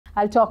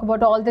I'll talk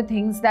about all the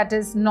things that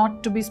is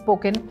not to be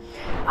spoken.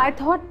 I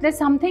thought there's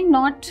something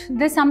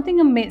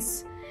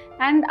amiss,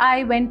 and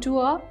I went to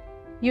a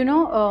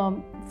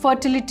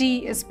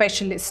fertility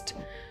specialist.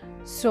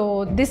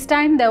 So this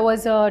time there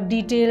was a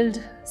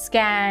detailed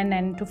scan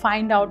and to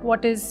find out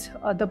what is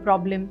the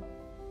problem.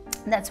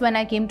 That's when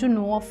I came to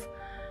know of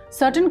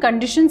certain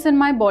conditions in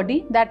my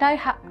body that I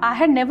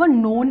had never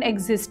known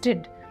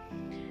existed.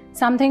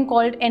 Something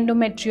called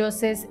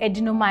endometriosis,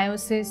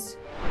 adenomyosis,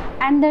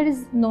 and there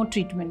is no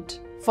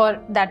treatment for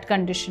that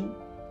condition.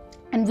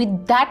 And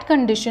with that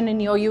condition in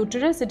your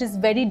uterus, it is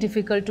very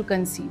difficult to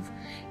conceive.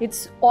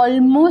 It's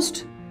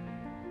almost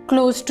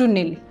close to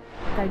nil.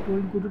 I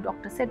told Guru,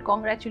 doctor said,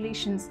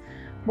 congratulations.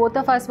 Both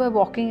of us were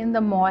walking in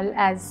the mall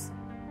as,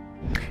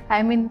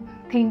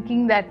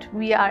 thinking that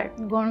we are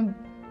going to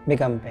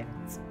become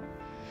parents.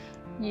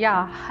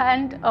 Yeah,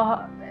 and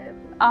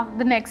after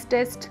the next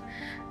test,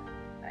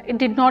 it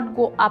did not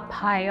go up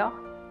higher,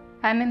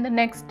 and in the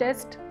next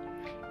test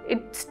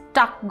it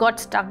got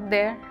stuck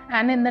there,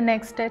 and in the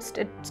next test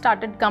it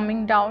started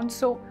coming down.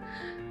 So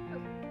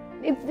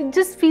it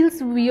just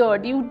feels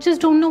weird. You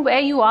just don't know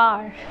where you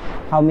are.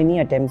 How many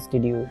attempts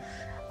did you?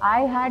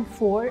 I had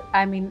 4,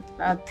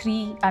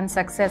 3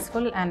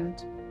 unsuccessful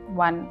and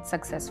 1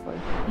 successful.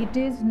 It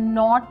is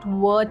not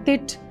worth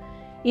it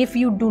if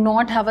you do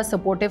not have a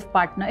supportive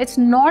partner. It's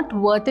not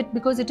worth it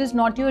because it is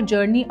not your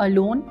journey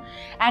alone,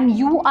 and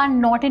you are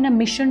not in a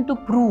mission to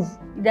prove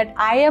that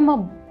I am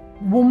a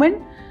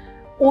woman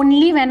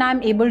only when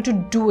I'm able to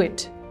do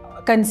it,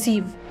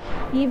 conceive.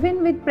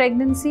 Even with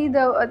pregnancy,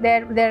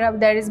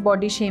 there is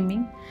body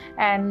shaming,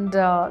 and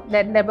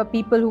there were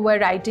people who were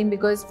writing,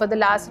 because for the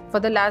last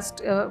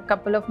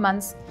couple of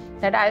months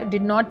that I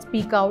did not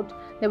speak out,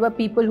 there were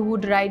people who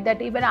would write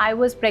that even I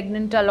was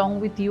pregnant along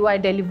with you, I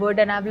delivered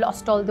and I've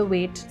lost all the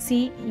weight.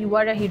 See, you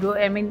are a hero.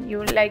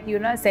 You're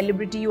a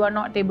celebrity, you are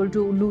not able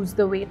to lose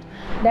the weight.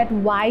 That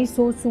why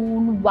so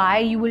soon? Why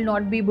you will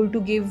not be able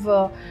to give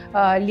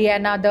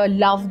Lianna the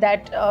love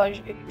that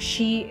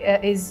she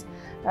is,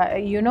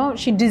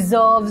 she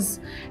deserves,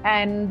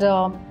 and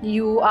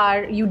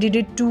you did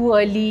it too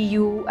early.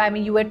 You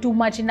were too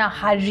much in a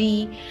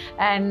hurry,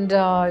 and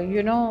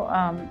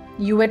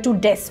you were too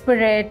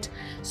desperate.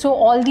 So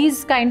all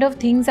these kind of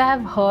things I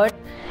have heard.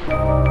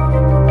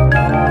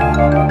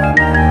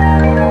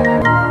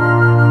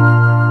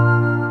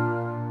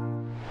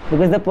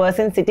 Because the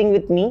person sitting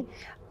with me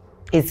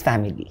is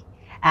family,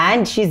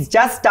 and she's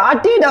just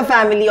started a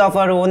family of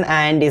her own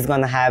and is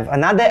gonna have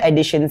another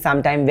edition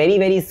sometime very,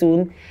 very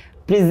soon.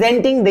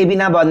 Presenting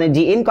Debina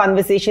Bonnerjee in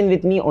conversation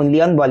with me only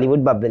on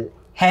Bollywood Bubble.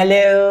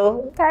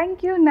 Hello.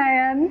 Thank you,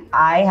 Nayan.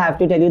 I have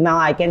to tell you now,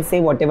 I can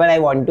say whatever I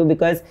want to,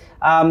 because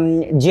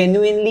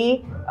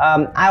genuinely,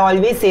 I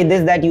always say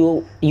this, that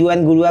you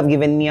and Guru have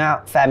given me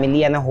a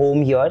family and a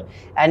home here,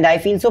 and I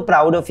feel so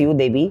proud of you,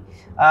 Debi,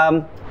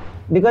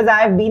 because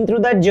I have been through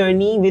that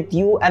journey with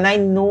you, and I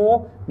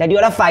know that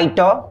you're a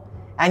fighter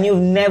and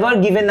you've never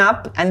given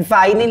up, and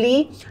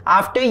finally,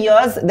 after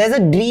years, there's a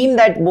dream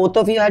that both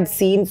of you had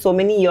seen so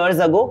many years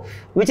ago,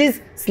 which is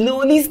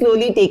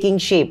slowly taking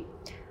shape.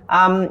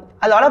 A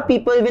lot of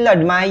people will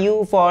admire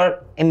you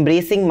for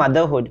embracing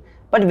motherhood,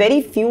 but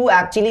very few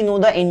actually know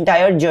the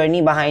entire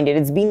journey behind it.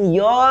 It's been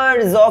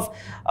years of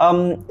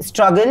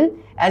struggle,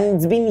 and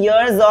it's been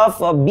years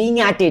of being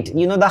at it,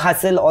 the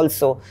hustle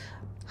also.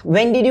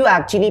 When did you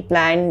actually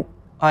plan,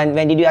 and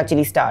when did you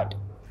actually start?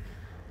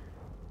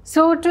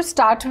 So to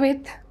start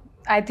with,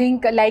 I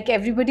think like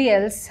everybody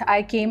else,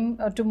 I came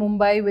to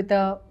Mumbai with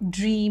a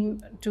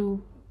dream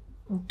to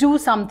do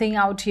something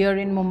out here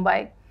in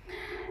Mumbai,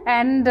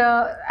 and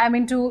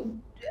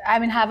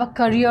have a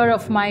career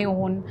of my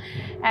own.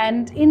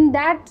 And in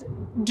that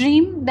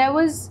dream, there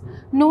was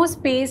no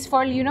space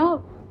for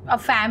a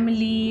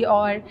family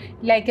or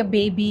like a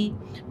baby,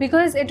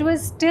 because it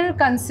was still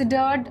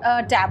considered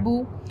a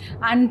taboo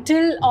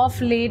until of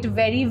late,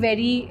 very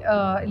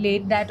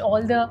late, that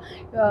all the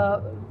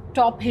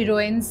top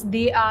heroines,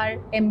 they are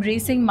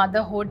embracing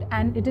motherhood,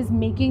 and it is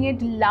making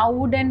it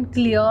loud and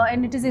clear,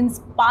 and it is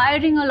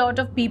inspiring a lot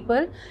of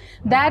people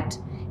that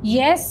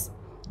yes,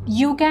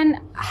 you can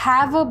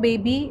have a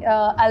baby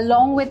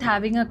along with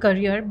having a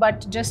career.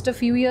 But just a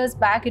few years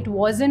back, it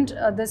wasn't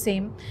the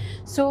same.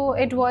 So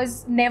it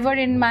was never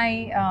in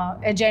my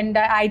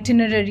agenda,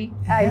 itinerary,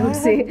 I would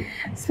say.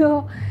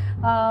 So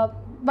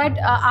but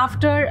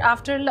after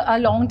a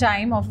long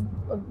time of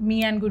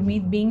me and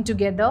Gurmeet being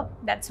together,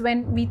 that's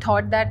when we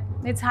thought that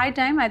it's high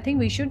time, I think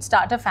we should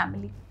start a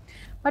family.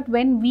 But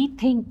when we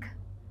think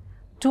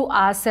to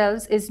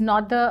ourselves,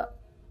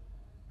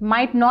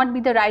 might not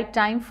be the right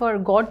time for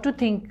God to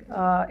think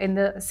in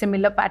the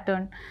similar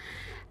pattern.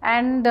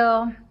 And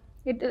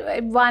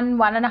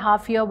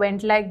 1.5 years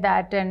went like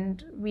that,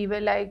 and we were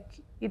like,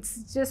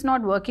 it's just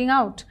not working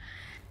out.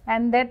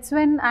 And that's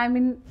when, I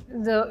mean,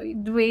 the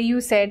way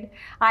you said,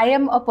 I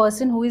am a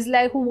person who is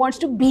like, who wants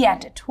to be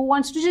at it, who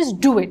wants to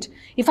just do it.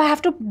 If I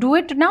have to do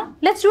it now,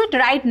 let's do it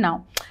right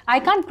now. I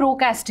can't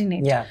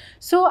procrastinate. Yeah.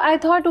 So I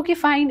thought, okay,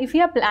 fine. If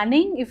we are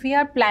planning,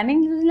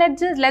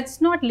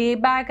 let's not lay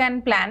back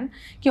and plan.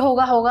 कि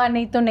होगा होगा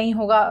नहीं तो नहीं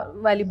होगा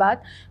वाली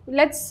बात.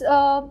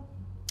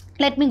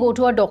 Let me go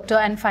to a doctor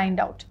and find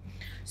out.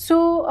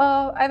 So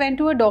I went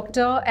to a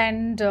doctor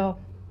and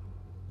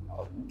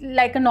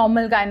like a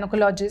normal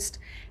gynecologist,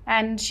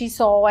 and she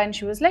saw and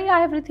she was like,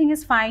 yeah, everything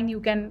is fine.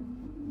 You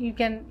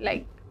can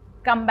like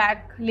come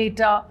back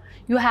later.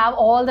 You have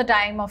all the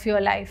time of your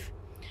life.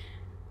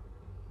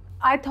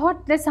 I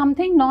thought there's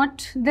something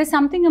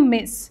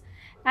amiss,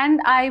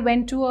 and I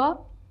went to a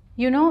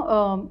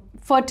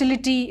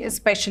fertility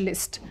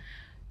specialist.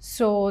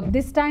 So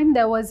this time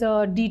there was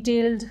a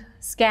detailed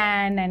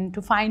scan and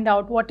to find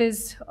out what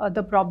is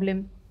the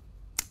problem.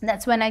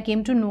 That's when I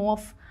came to know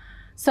of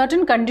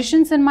certain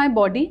conditions in my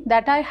body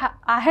that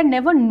I had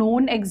never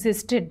known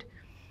existed.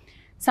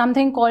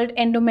 Something called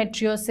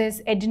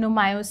endometriosis,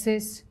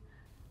 adenomyosis.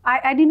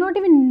 I did not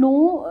even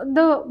know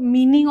the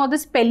meaning or the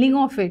spelling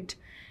of it.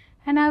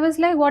 And I was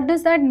like, what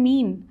does that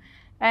mean?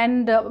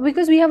 And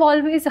because we have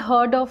always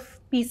heard of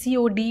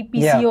PCOD,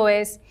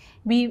 PCOS.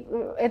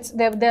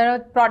 Yeah. There are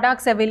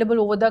products available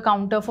over the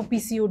counter for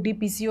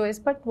PCOD, PCOS.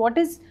 But what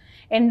is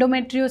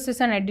endometriosis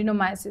and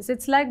adenomyosis?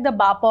 It's like the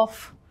BAP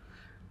of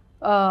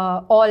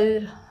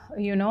all,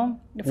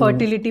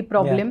 fertility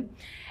problem.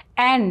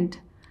 Yeah. And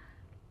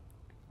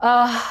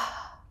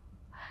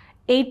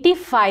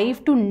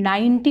 85 to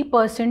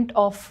 90%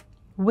 of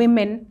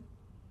women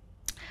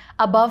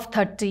above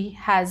 30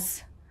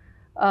 has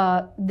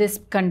this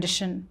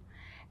condition.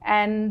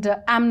 And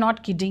I'm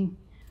not kidding.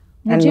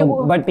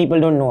 But people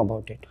don't know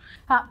about it.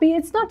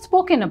 It's not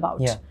spoken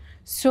about. Yeah.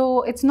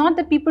 So it's not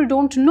that people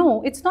don't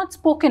know, it's not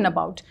spoken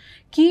about.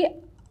 कि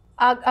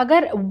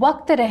अगर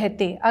वक्त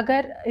रहते,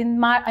 अगर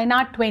in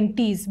our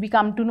 20s we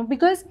come to know,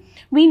 because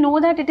we know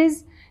that it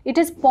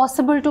is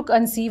possible to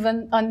conceive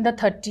in the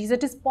 30s,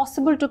 it is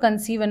possible to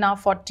conceive in our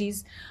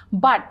 40s,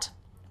 but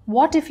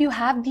what if you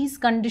have these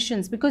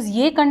conditions? Because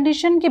ये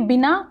condition के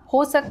बिना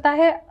हो सकता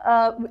है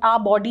our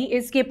body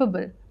is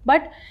capable,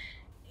 but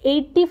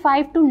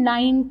 85 to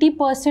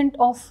 90%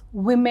 of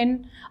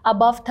women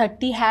above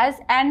 30 has,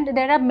 and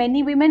there are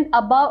many women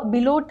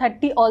below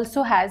 30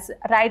 also has.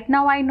 Right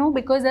now I know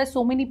because there are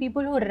so many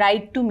people who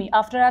write to me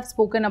after I've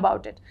spoken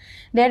about it.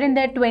 They're in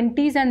their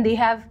 20s and they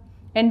have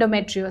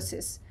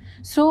endometriosis.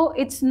 So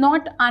it's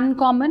not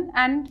uncommon,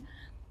 and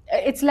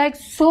it's like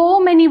so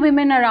many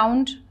women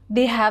around,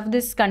 they have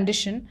this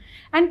condition,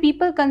 and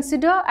people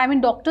consider,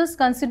 doctors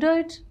consider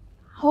it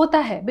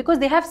hota hai because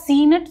they have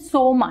seen it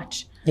so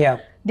much. Yeah.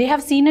 They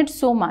have seen it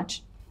so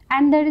much,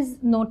 and there is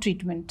no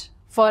treatment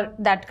for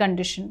that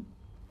condition.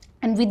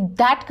 And with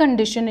that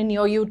condition in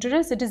your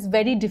uterus, it is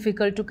very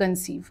difficult to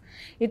conceive.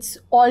 It's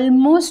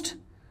almost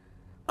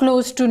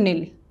close to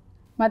nil.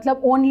 Matlab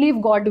only if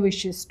God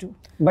wishes to.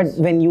 But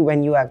when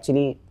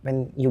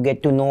you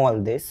get to know all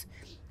this,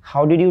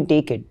 how did you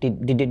take it?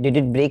 Did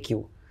it break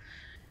you?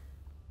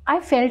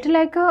 I felt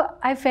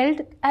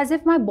as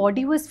if my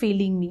body was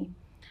failing me.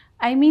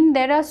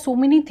 There are so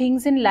many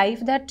things in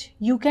life that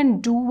you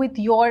can do with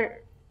your,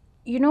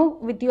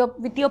 with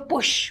your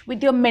push,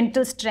 with your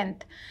mental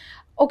strength.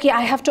 Okay, I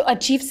have to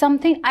achieve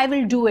something, I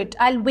will do it.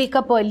 I'll wake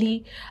up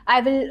early.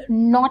 I will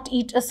not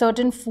eat a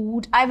certain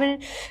food. I will,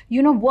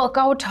 work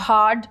out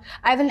hard.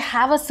 I will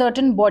have a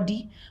certain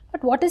body.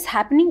 But what is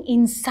happening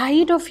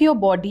inside of your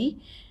body,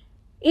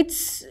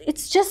 it's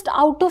just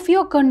out of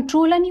your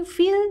control, and you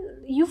feel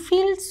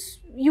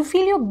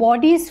your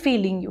body is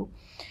failing you.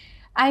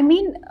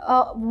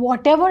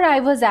 Whatever I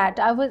was at,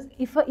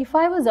 if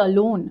I was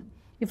alone,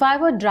 if I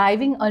were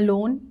driving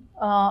alone,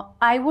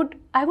 I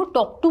would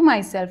talk to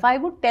myself. I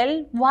would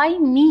tell, why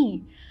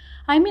me?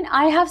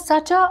 I have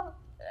such a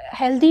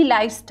healthy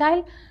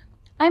lifestyle.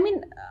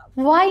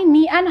 Why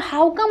me? And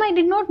how come I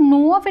did not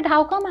know of it?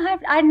 How come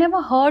I'd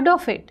never heard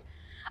of it?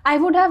 I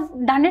would have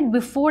done it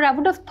before. I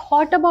would have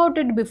thought about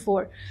it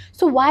before.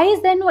 So why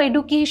is there no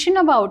education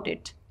about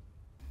it?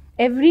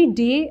 Every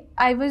day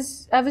I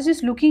was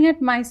just looking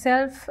at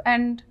myself,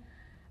 and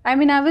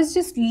I was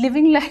just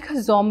living like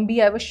a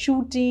zombie. I was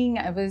shooting,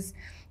 I was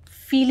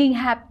feeling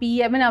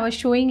happy, I was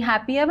showing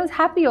happy, I was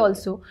happy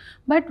also.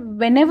 But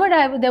whenever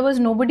there was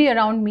nobody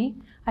around me,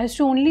 I used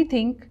to only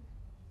think,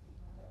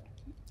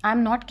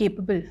 I'm not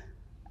capable.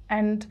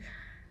 And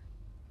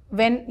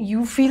when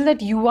you feel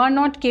that you are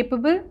not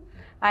capable,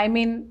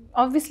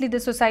 obviously the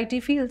society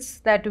feels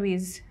that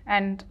ways,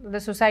 and the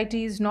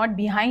society is not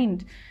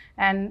behind.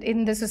 And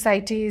in the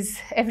society is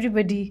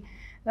everybody,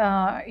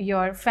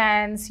 your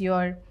fans,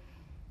 your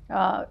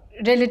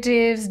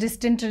relatives,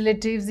 distant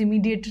relatives,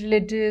 immediate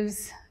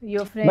relatives,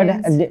 your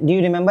friends. But do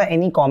you remember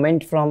any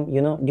comment from,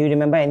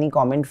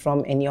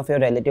 any of your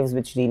relatives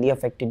which really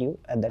affected you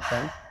at that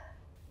time,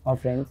 or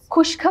friends?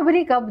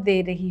 खुशखबरी कब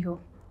दे रही हो?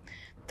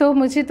 तो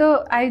मुझे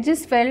तो I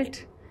just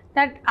felt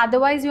that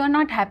otherwise you are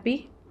not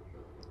happy.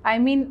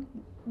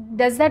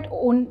 does that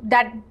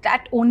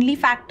only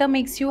factor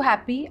makes you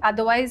happy?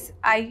 Otherwise,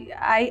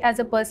 I as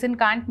a person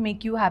can't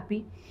make you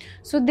happy.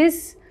 So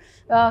this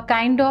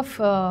kind of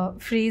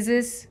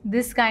phrases,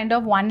 this kind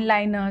of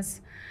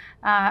one-liners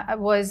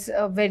was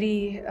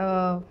very,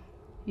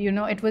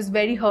 it was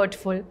very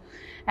hurtful,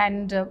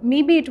 and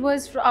maybe it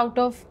was out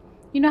of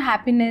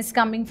happiness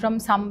coming from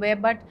somewhere,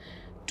 but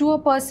to a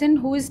person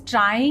who is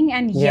trying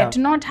and yet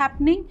not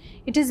happening,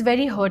 it is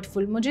very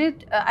hurtful.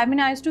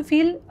 I used to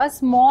feel a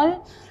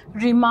small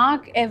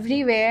remark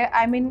everywhere.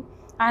 And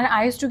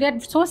I used to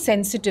get so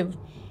sensitive.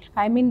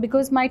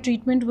 Because my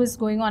treatment was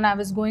going on, I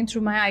was going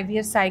through my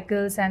IVF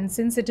cycles, and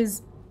since it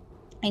is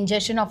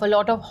ingestion of a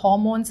lot of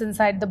hormones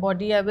inside the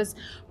body, I was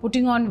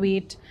putting on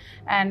weight,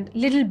 and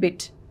little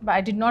bit. But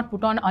I did not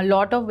put on a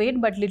lot of weight,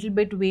 but little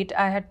bit weight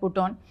I had put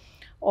on.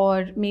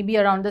 Or maybe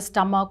around the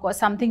stomach or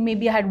something.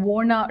 Maybe I had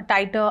worn a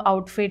tighter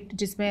outfit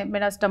जिसमें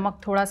मेरा stomach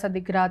थोड़ा सा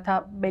दिख रहा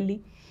था, belly.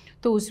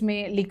 तो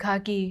उसमें लिखा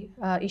कि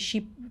is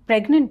she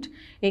pregnant?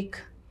 एक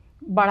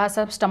बड़ा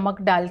सा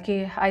stomach डाल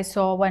के I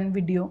saw one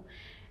video,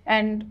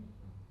 and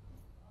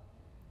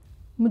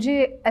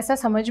मुझे ऐसा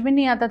समझ में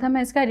नहीं आता था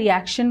मैं इसका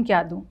reaction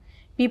क्या दूँ.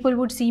 People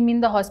would see me in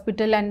the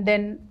hospital and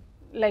then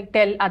like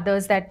tell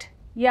others that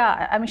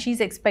she's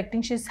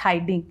expecting, she's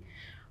hiding.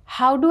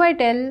 How do I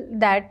tell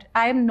that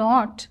I am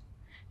not?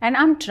 And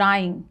I'm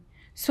trying.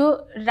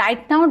 So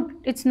right now,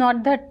 it's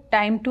not the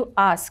time to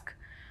ask.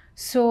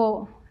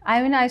 So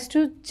I used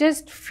to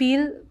just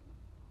feel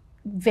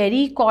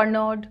very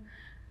cornered,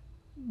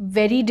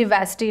 very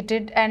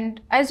devastated,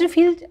 and I used to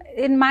feel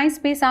in my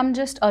space, I'm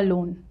just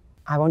alone.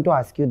 I want to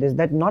ask you this,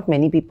 that not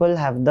many people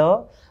have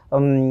the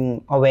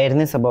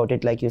awareness about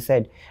it, like you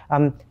said.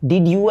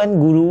 Did you and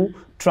Guru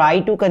try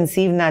to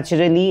conceive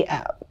naturally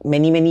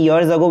many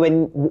years ago?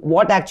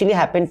 What actually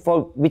happened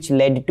which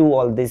led to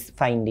all these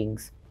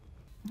findings?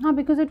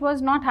 Because it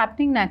was not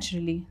happening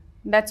naturally.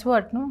 That's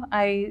what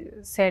I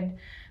said.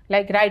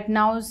 Like right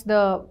now,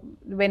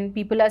 when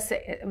people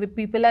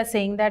are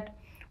saying that,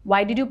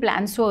 why did you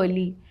plan so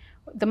early?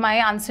 My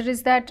answer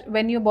is that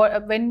when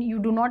you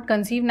do not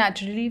conceive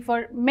naturally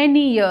for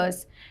many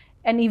years,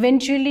 and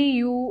eventually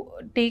you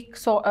take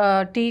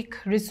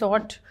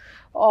resort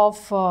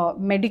of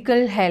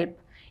medical help,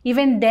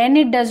 even then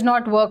it does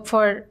not work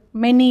for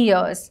many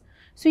years.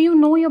 So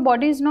your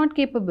body is not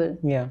capable.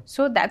 Yeah.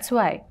 So that's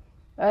why.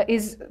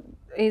 Is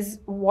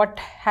what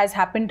has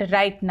happened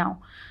right now.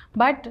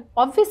 But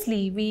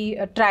obviously we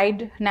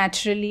tried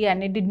naturally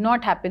and it did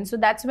not happen. So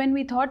that's when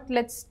we thought,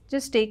 let's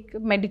just take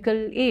medical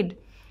aid,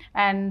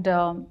 and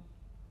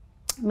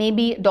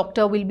maybe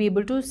doctor will be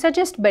able to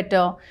suggest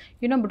better.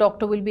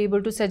 Doctor will be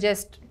able to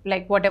suggest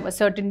like whatever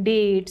certain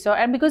dates,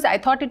 and because I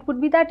thought it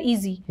would be that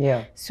easy.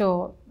 Yeah.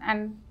 So,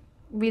 and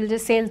we'll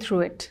just sail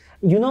through it.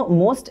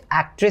 Most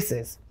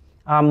actresses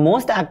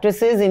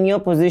in your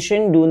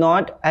position do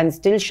not, and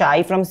still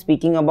shy from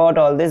speaking about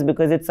all this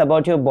because it's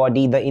about your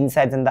body, the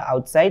insides and the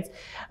outsides.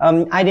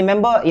 I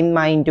remember in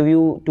my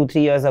interview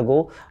 2-3 years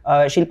ago,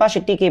 Shilpa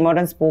Shetty came out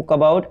and spoke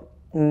about,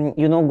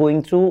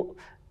 going through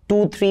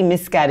 2-3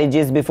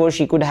 miscarriages before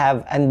she could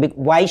have, and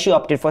why she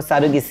opted for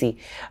surrogacy.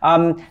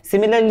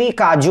 Similarly,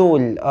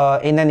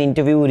 Kajol, in an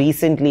interview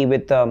recently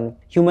with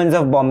Humans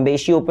of Bombay,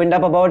 she opened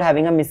up about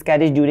having a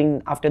miscarriage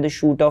after the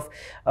shoot of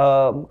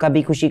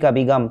Kabhi Khushi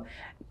Kabhi Gum.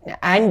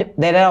 And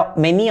there are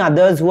many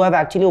others who have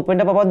actually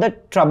opened up about the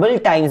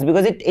troubled times,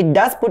 because it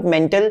does put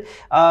mental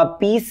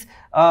peace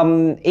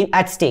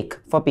at stake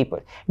for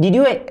people. Did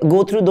you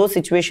go through those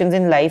situations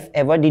in life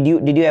ever? Did you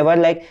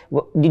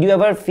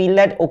ever feel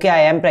that, okay,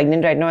 I am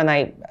pregnant right now and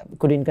I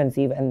couldn't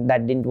conceive and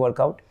that didn't work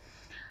out?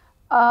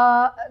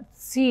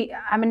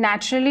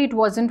 Naturally it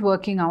wasn't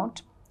working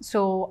out.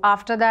 So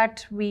after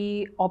that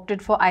we opted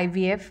for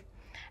IVF.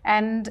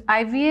 And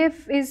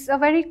IVF is a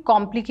very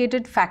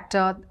complicated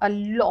factor. A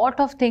lot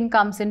of things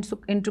comes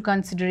into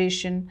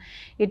consideration.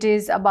 It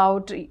is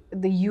about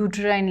the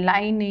uterine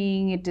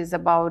lining. It is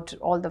about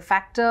all the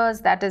factors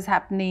that is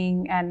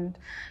happening, and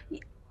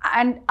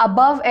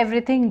above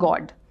everything,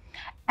 God.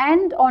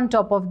 And on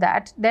top of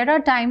that, there are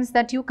times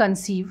that you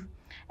conceive,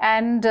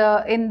 and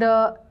in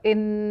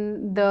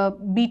the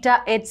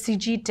beta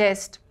HCG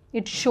test,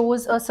 it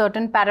shows a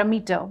certain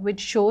parameter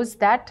which shows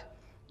that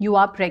you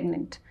are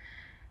pregnant.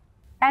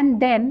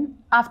 And then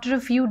after a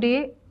few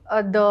days,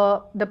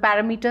 the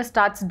parameter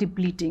starts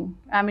depleting.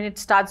 It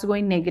starts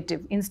going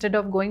negative instead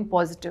of going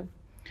positive.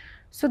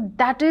 So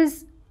that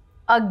is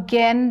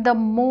again the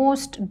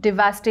most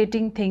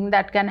devastating thing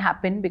that can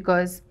happen,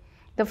 because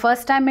the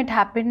first time it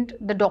happened,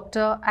 the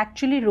doctor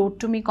actually wrote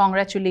to me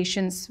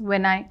congratulations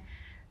when I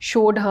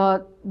showed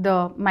her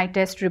my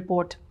test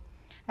report.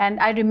 And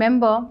I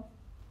remember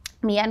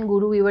me and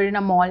Guru, we were in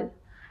a mall,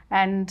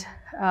 and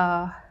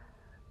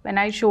when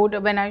I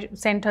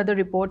sent her the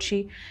report,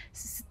 she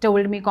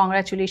told me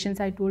congratulations.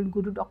 I told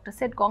Guru, doctor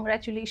said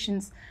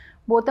congratulations.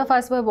 Both of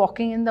us were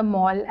walking in the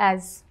mall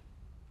as,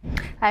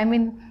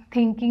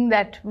 thinking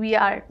that we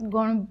are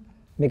going to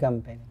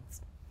become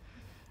parents.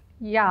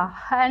 Yeah,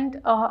 and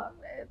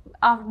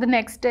after the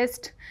next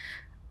test,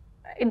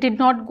 it did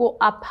not go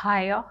up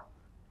higher.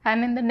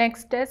 and in the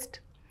next test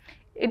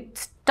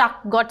it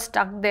got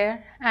stuck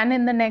there, and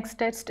in the next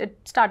test it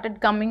started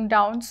coming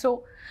down.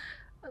 So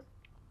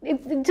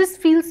it just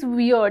feels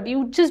weird.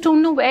 You just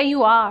don't know where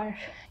you are.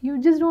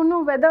 You just don't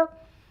know whether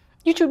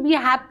you should be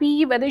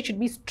happy, whether you should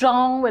be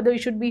strong, whether you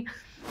should be,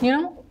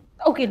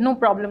 okay, no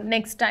problem,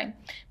 next time.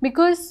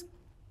 Because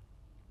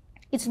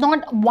it's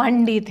not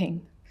one day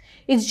thing.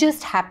 It's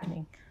just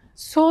happening.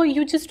 So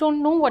you just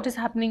don't know what is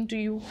happening to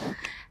you.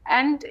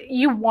 And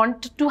you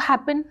want it to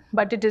happen,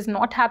 but it is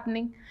not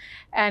happening.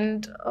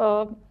 And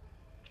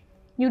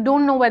you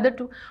don't know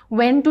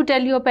when to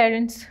tell your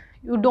parents.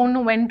 You don't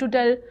know when to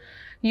tell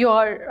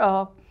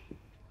your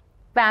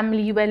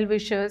family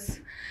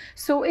well-wishers.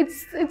 So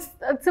it's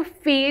a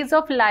phase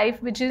of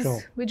life which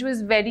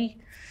was very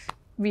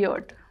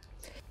weird.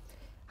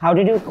 How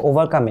did you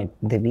overcome it,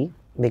 Debi?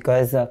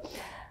 Because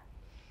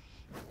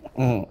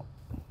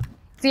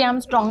see,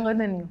 I'm stronger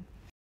than you.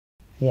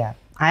 Yeah,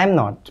 I am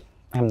not.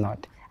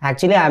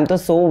 Actually, I'm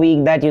so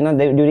weak that,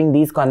 during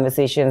these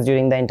conversations,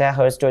 during the entire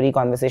Her Story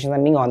conversations,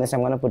 I'm being honest, I'm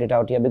going to put it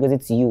out here because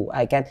it's you.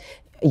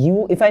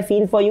 If I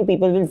feel for you,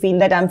 people will feel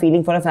that I'm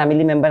feeling for a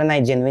family member, and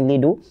I genuinely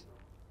do.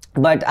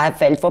 But I've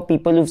felt for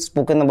people who've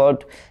spoken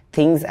about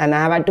things, and I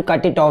have had to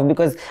cut it off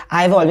because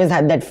I've always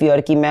had that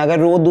fear कि मैं अगर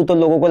रो दूँ तो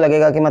लोगों को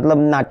लगेगा कि मतलब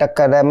नाटक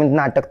कर रहा है,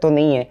 नाटक तो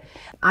नहीं है.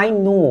 I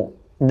know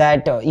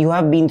that you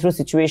have been through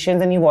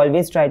situations and you've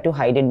always tried to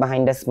hide it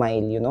behind a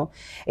smile,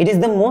 It is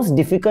the most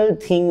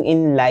difficult thing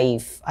in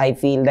life, I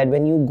feel, that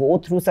when you go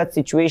through such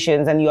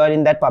situations and you are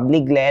in that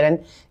public glare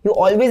and you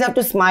always have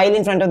to smile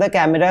in front of the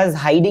cameras,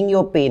 hiding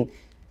your pain.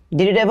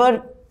 Did it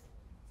ever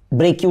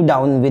break you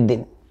down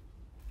within?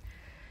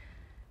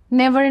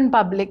 Never in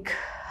public.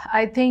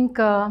 I think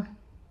but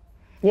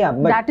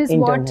that is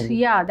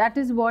internally. that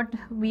is what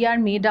we are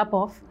made up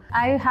of.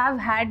 I have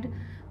had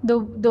the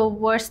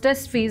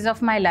worstest phase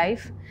of my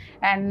life,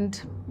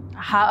 and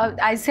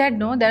I said,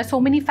 no, there are so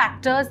many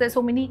factors, there's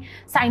so many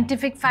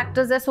scientific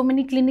factors, there's so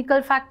many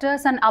clinical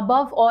factors, and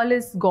above all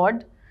is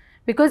God,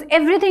 because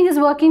everything is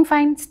working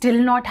fine,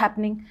 still not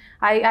happening.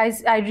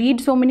 I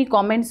read so many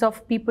comments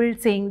of people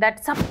saying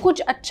that सब कुछ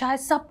अच्छा है,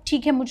 सब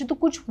ठीक है, मुझे तो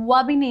कुछ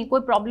हुआ भी नहीं,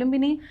 कोई problem भी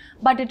नहीं,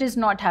 but it is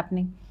not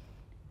happening.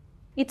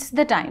 It's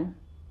the time,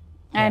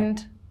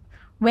 and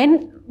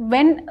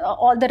when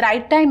all the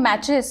right time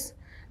matches,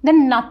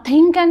 then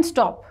nothing can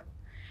stop.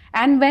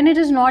 And when it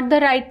is not the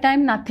right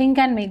time, nothing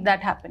can make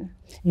that happen.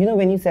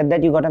 When you said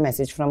that you got a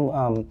message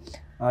from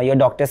your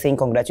doctor saying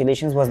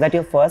congratulations, was that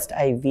your first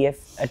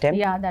IVF attempt?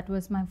 Yeah, that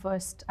was my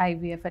first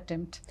IVF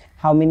attempt.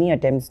 How many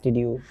attempts did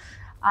you?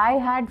 I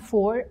had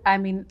 4,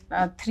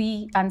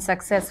 3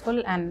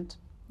 unsuccessful and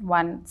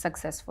 1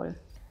 successful.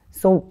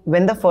 So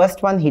when the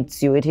first one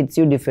hits you, it hits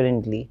you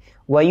differently.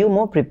 Were you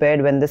more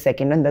prepared when the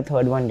second and the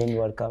third one didn't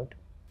work out?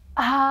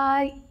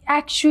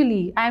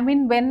 Actually,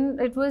 when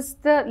it was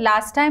the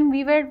last time,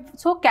 we were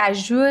so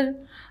casual.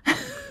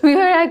 We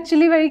were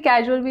actually very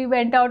casual. We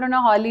went out on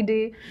a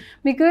holiday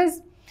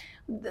because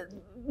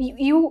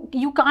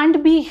you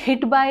can't be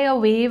hit by a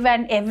wave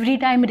and every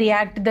time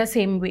react the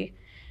same way.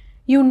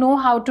 You know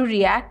how to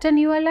react and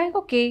you are like,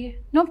 okay,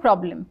 no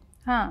problem.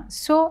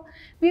 So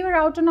we were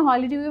out on a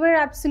holiday. We were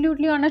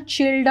absolutely on a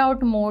chilled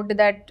out mode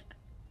that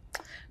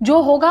जो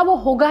होगा वो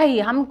होगा ही,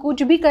 हम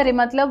कुछ भी करें,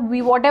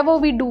 मतलब whatever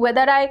we do,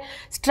 whether I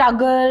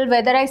struggle,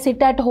 whether I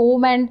sit at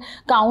home and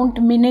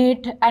count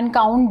minute and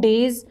count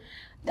days,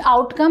 the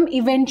outcome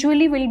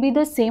eventually will be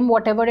the same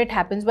whatever it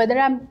happens, whether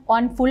I'm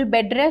on full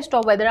bed rest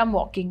or whether I'm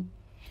walking.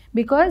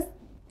 Because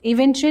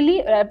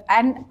eventually,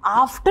 and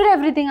after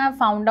everything, I've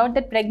found out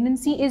that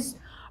pregnancy is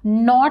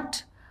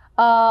not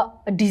a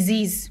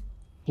disease.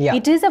 Yeah.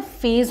 It is a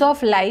phase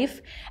of life,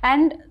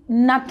 and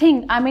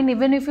nothing,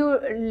 even if you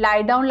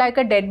lie down like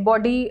a dead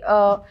body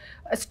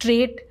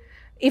straight,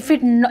 if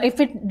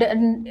it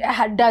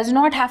does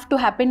not have to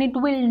happen, it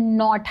will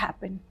not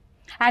happen.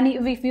 And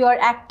if you are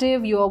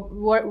active, you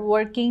are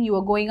working, you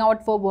are going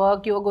out for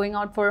work, you are going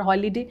out for a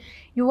holiday,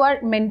 you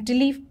are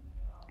mentally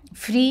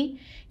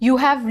free, you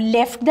have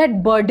left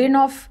that burden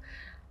of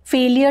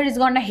failure is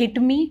going to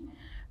hit me,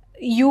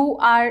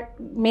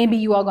 maybe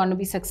you are going to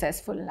be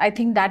successful. I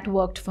think that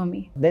worked for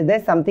me.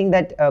 There's something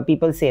that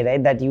people say,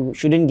 right, that you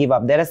shouldn't give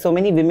up. There are so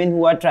many women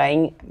who are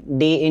trying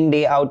day in,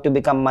 day out to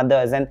become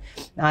mothers, and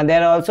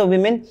there are also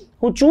women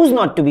who choose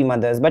not to be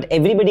mothers, but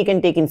everybody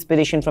can take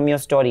inspiration from your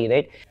story,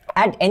 right?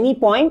 At any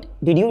point,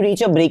 did you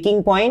reach a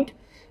breaking point?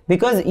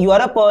 Because you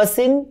are a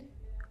person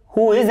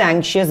who is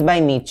anxious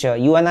by nature.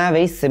 You and I are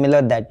very similar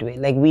that way.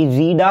 Like, we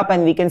read up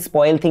and we can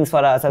spoil things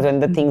for ourselves when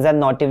the things are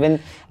not even,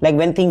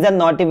 when things are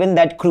not even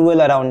that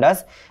cruel around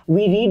us.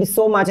 We read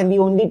so much and we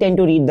only tend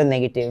to read the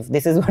negative.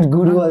 This is what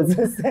Guru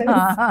also says.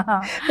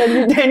 That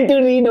we tend to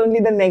read only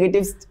the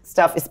negative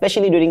stuff,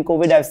 especially during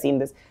COVID, I've seen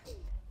this.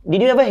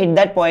 Did you ever hit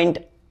that point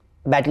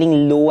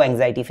battling low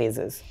anxiety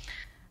phases?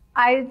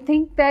 I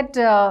think that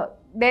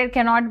there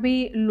cannot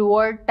be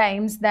lower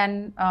times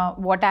than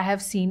what I have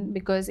seen,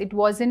 because it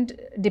wasn't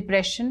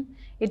depression,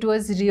 it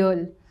was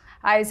real.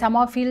 I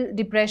somehow feel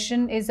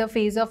depression is a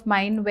phase of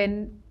mind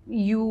when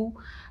you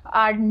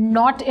are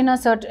not in a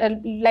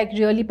certain like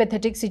really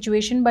pathetic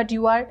situation, but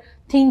you are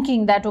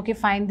thinking that okay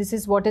fine, this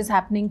is what is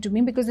happening to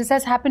me because this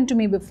has happened to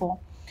me before.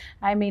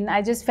 I mean,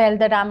 I just felt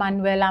that I'm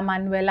unwell,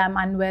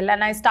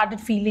 and I started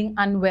feeling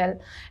unwell.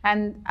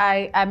 And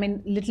I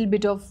mean, little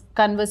bit of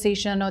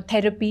conversation or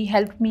therapy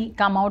helped me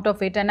come out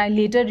of it. And I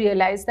later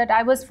realized that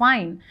I was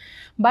fine.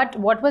 But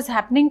what was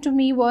happening to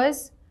me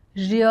was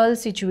real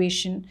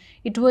situation.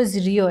 It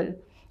was real.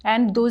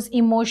 And those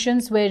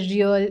emotions were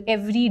real.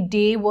 Every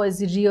day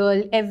was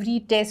real.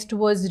 Every test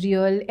was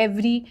real.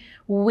 Every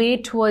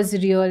weight was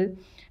real.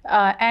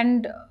 I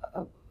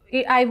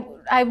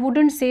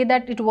wouldn't say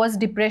that it was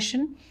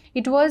depression.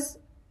 It was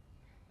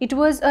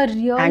a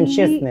really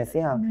anxiousness,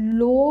 yeah,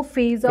 low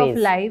phase of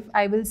life,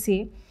 I will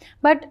say.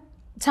 But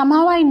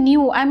somehow I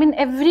knew, I mean,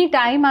 every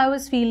time I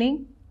was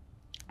feeling,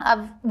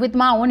 with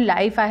my own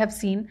life I have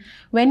seen,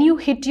 when you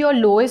hit your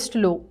lowest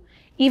low,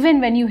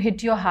 even when you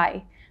hit your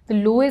high, the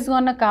low is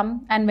gonna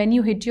come, and when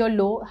you hit your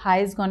low, high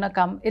is gonna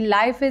come.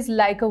 Life is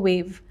like a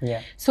wave.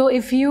 Yeah. So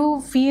if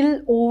you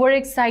feel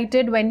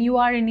overexcited when you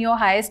are in your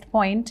highest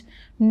point,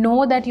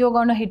 know that you're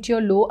gonna hit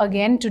your low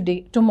again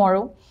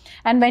tomorrow.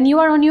 And when you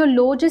are on your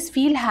low, just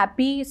feel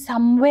happy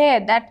somewhere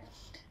that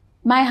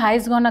my high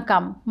is gonna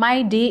come,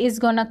 my day is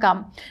gonna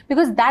come,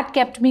 because that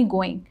kept me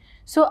going.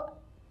 So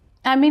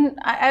I mean,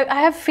 I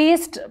have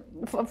faced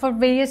for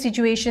various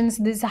situations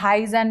these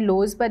highs and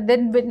lows, but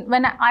then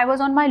when I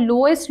was on my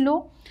lowest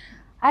low,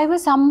 I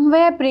was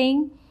somewhere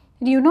praying,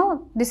 you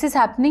know, this is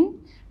happening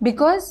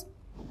because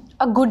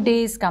a good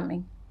day is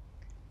coming.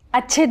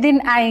 अच्छे दिन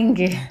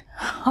आएंगे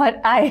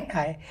और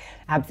आए.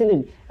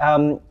 Absolutely.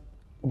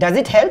 Does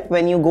it help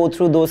when you go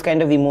through those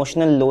kind of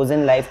emotional lows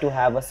in life to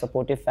have a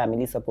supportive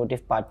family,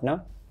 supportive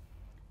partner?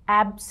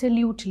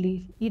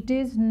 Absolutely. It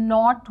is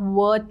not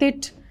worth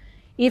it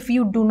if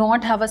you do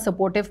not have a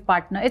supportive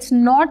partner. It's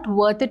not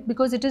worth it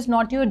because it is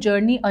not your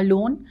journey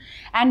alone,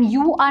 and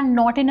you are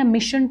not in a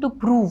mission to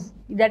prove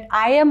that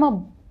I am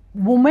a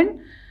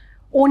woman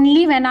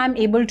only when I'm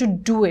able to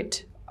do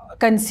it,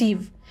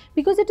 conceive.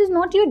 Because it is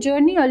not your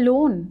journey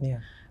alone. Yeah.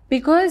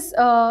 Because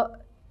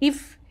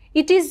if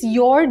it is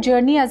your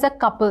journey as a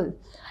couple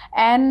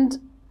and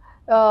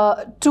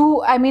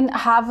to, I mean,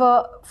 have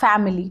a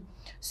family.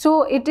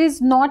 So it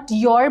is not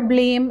your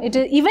blame. It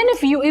is, even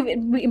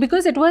if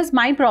because it was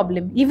my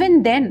problem,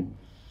 even then,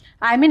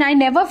 I mean, I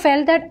never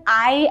felt that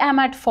I am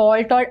at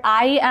fault or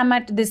I am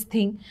at this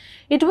thing.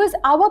 It was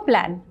our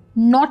plan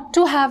not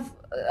to have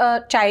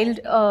a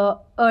child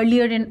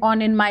earlier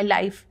in my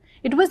life.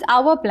 It was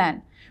our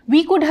plan.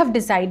 We could have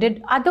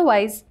decided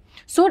otherwise.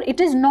 So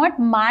it is not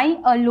my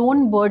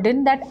alone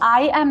burden that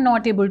I am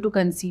not able to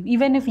conceive,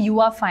 even if you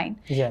are fine.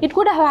 Yeah. It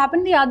could have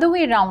happened the other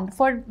way around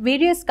for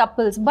various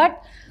couples,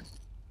 but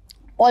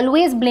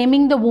always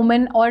blaming the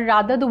woman, or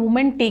rather the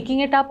woman taking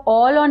it up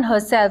all on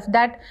herself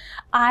that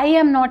I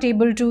am not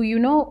able to, you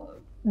know,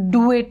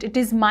 do it, it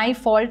is my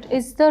fault,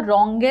 is the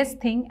wrongest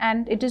thing,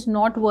 and it is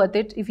not worth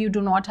it if you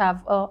do not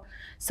have a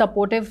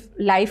supportive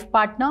life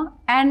partner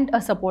and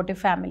a supportive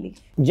family.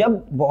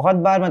 जब बहुत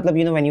बार मतलब,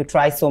 you know, when you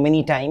try so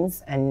many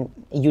times and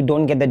you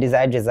don't get the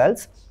desired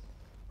results,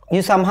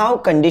 you somehow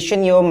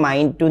condition your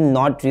mind to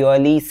not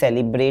really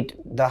celebrate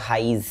the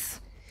highs.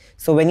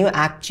 So when you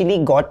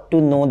actually got to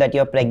know that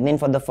you're pregnant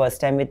for the first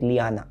time with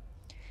Lianna,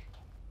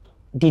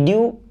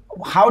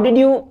 how did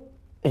you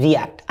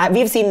react?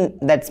 We've seen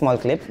that small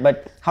clip,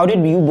 but how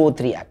did you both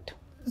react?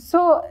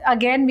 So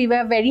again, we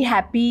were very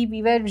happy.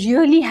 We were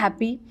really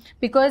happy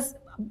because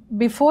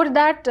before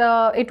that,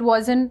 it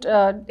wasn't,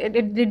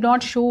 it did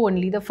not show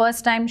only. The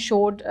first time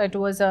showed, it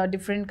was a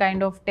different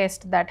kind of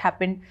test that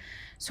happened.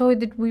 So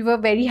we were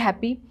very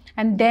happy.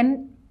 And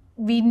then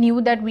we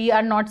knew that we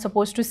are not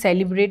supposed to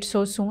celebrate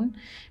so soon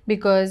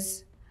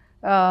because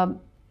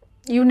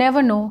you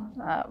never know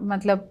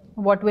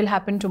what will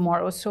happen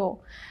tomorrow.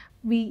 So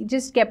we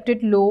just kept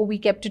it low. We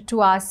kept it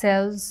to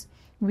ourselves.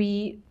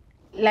 We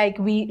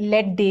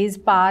let days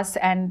pass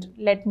and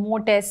let more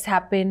tests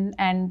happen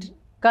and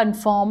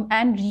confirm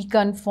and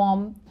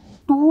reconfirm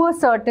to a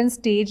certain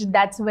stage.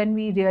 That's when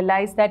we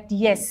realized that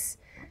yes,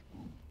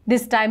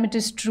 this time it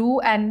is true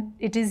and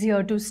it is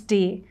here to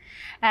stay.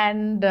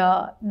 And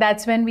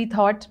that's when we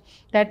thought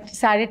that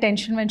sare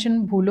tension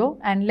bhulo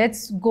and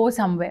let's go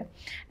somewhere.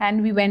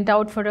 And we went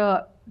out for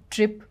a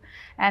trip.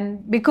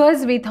 And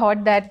because we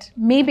thought that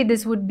maybe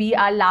this would be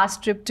our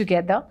last trip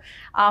together,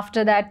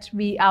 after that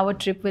our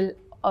trip will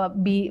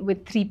be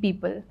with 3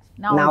 people.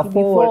 Now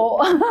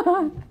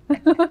 4.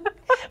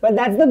 But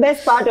that's the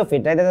best part of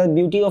it, right? The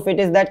beauty of it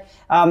is that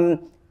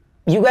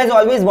you guys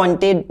always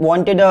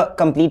wanted a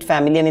complete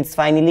family, and it's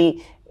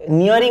finally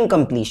nearing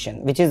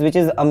completion, which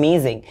is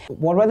amazing.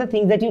 What were the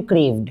things that you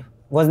craved?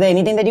 Was there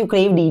anything that you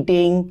craved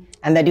eating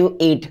and that you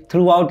ate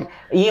throughout?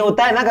 Ye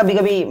hota hai na kabhi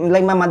kabhi,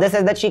 like my mother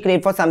says that she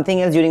craved for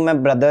something else during my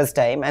brother's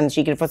time and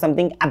she craved for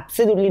something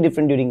absolutely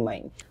different during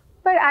mine.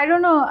 But I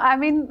don't know. I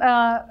mean,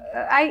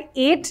 I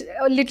ate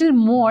a little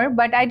more,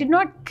 but I did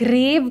not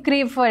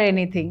crave for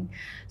anything.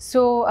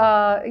 So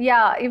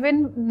yeah,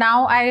 even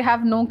now I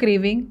have no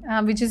craving,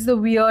 which is the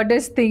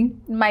weirdest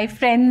thing. My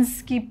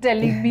friends keep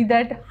telling me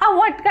that,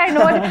 what kind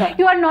of,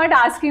 you are not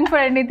asking for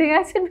anything.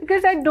 I said,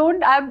 because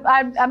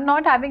I'm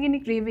not having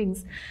any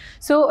cravings.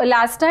 So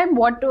last time,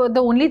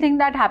 the only thing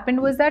that happened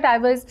was that I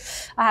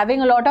was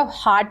having a lot of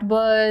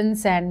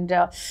heartburns and,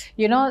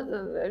 you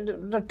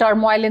know,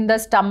 turmoil in the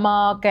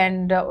stomach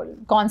and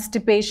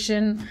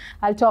constipation.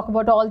 I'll talk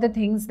about all the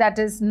things that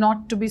is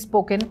not to be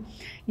spoken.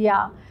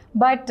 Yeah.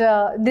 But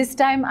this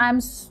time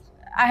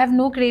I have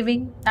no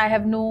craving, I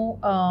have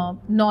no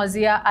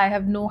nausea, I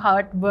have no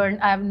heartburn,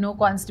 I have no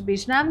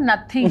constipation, I have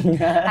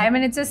nothing. I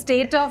mean, it's a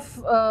state of,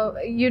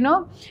 you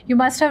know, you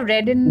must have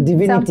read in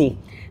divinity.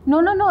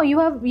 No.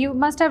 You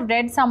must have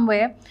read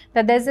somewhere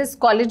that there's this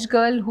college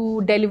girl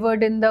who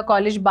delivered in the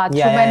college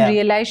bathroom and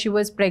realized she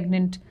was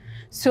pregnant.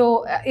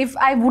 So if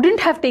I wouldn't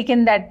have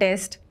taken that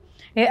test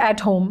at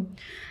home,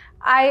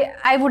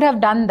 I would have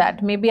done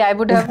that. Maybe I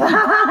would have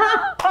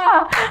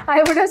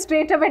I would have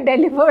straight away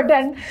delivered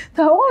and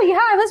thought, oh yeah,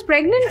 I was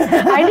pregnant.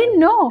 I didn't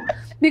know.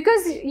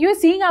 Because you're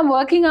seeing I'm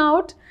working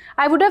out.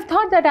 I would have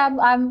thought that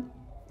I'm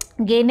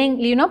gaining,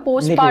 you know,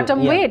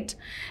 postpartum weight.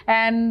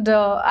 And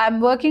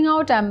I'm working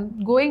out,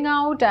 I'm going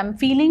out, I'm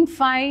feeling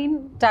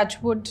fine,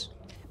 touch wood.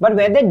 But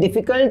were there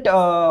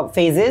difficult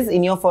phases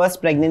in your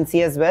first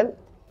pregnancy as well?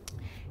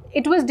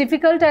 It was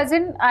difficult as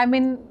in, I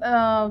mean,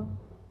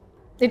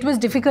 it was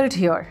difficult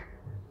here.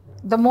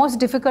 The most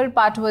difficult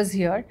part was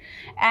here,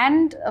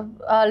 and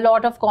a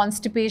lot of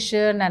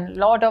constipation and a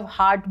lot of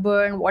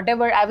heartburn.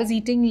 Whatever I was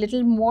eating,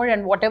 little more,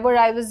 and whatever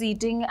I was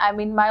eating, I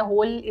mean, my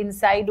whole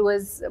inside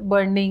was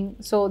burning.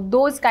 So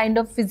those kind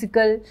of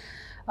physical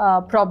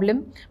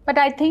problem. But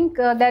I think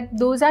that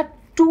those are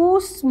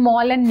too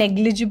small and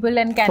negligible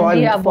and can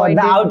be avoided.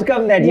 For the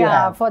outcome that you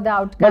have. Yeah, for the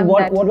outcome.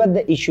 But what were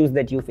the issues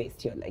that you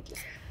faced here, like?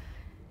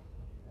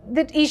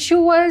 That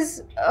issue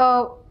was,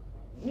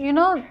 you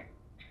know,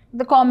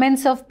 the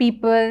comments of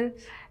people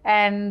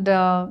and,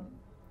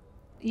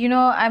 you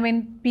know, I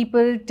mean,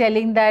 people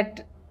telling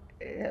that,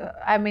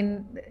 I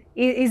mean,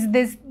 is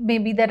this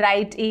maybe the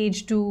right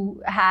age to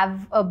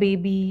have a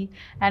baby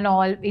and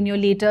all in your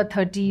later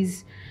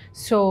 30s?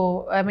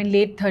 So, I mean,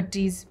 late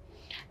 30s.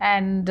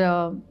 And,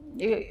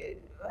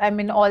 I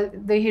mean, all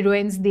the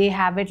heroines, they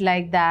have it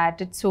like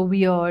that. It's so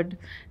weird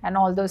and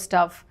all those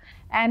stuff.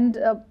 And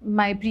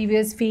my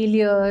previous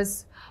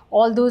failures,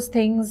 all those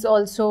things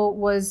also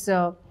was,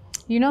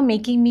 you know,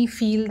 making me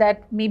feel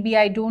that maybe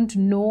I don't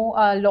know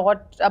a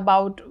lot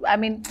about, I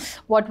mean,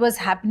 what was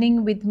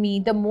happening with me.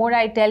 The more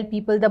I tell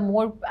people, the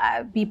more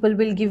people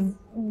will give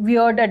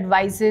weird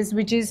advices,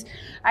 which is,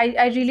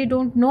 I really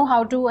don't know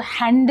how to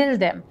handle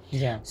them.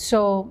 Yeah.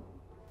 So,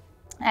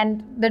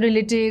 and the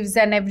relatives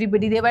and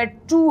everybody, they were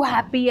too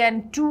happy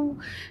and too,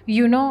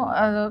 you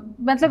know,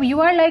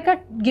 you are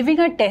like giving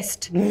a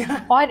test.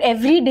 Or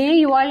every day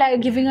you are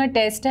like giving a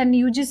test and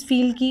you just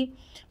feel कि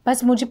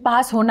बस मुझे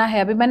पास होना है.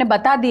 अभी मैंने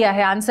बता दिया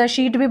है, आंसर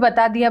शीट भी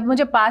बता दिया, अब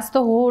मुझे पास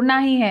तो होना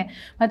ही है.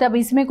 मतलब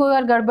इसमें कोई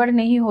और गड़बड़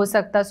नहीं हो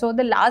सकता. So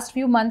the last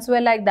few months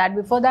were like that.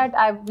 Before that,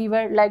 we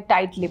were like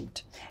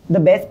tight-lipped. The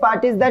best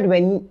part is that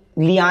when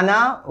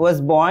Lianna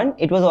was born,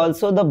 it was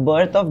also the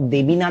birth of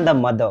Debina, the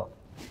mother.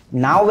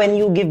 Now when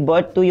you give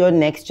birth to your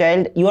next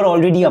child, you are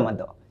already a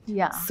mother.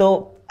 Yeah.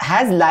 So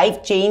has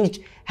life changed?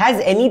 Has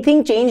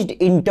anything changed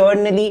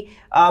internally?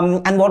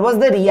 And what was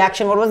the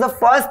reaction? What was the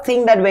first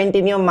thing that went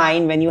in your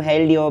mind when you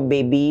held your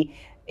baby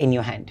in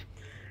your hand?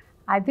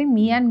 I think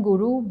me and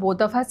Guru,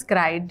 both of us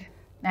cried.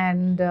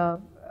 And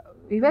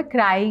we were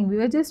crying. We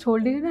were just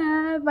holding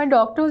it. My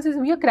doctor says,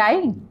 we are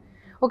crying.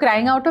 Oh,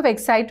 crying out of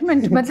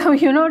excitement.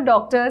 You know,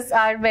 doctors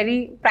are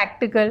very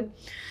practical.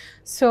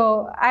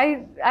 So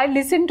I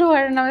listened to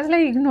her and I was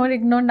like,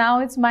 ignore, now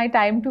it's my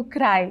time to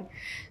cry.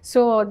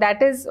 So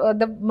that is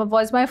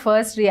was my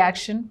first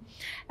reaction.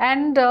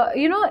 And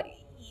you know,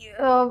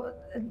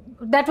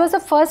 that was the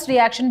first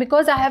reaction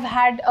because I have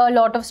had a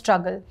lot of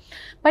struggle.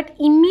 But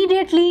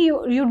immediately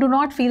you do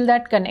not feel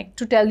that connect,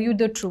 to tell you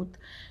the truth.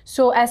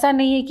 So ऐसा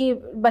नहीं है कि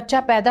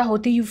बच्चा पैदा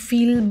होते you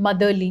feel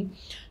motherly.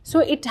 So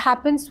it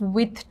happens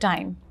with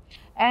time.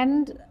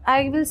 And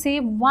I will say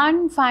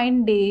one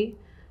fine day,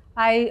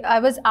 I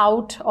was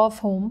out of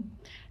home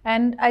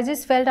and I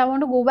just felt I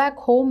want to go back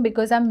home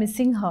because I'm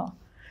missing her.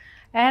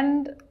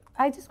 And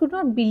I just could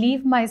not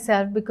believe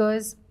myself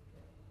because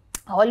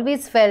I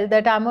always felt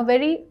that I'm a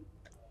very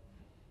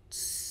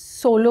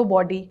solo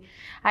body.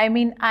 I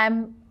mean,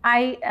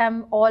 I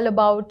am all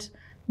about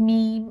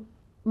me,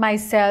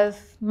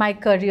 myself, my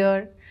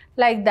career,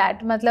 like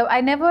that.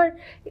 I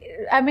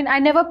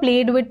never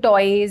played with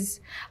toys.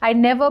 I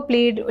never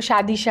played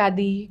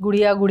shadi,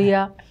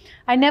 gudiya.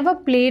 I never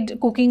played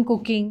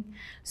cooking.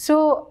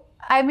 So,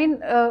 I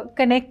mean,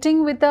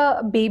 connecting with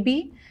a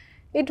baby,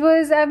 it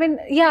was, I mean,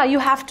 yeah, you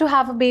have to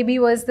have a baby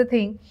was the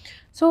thing.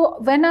 So,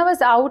 when I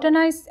was out and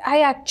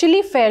I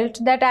actually felt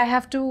that I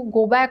have to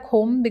go back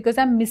home because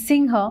I'm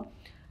missing her,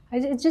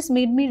 it just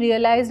made me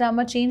realize I'm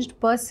a changed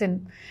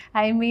person.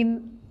 I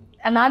mean,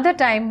 another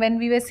time when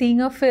we were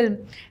seeing a film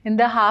in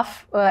the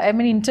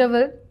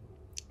interval,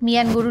 me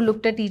and Guru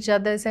looked at each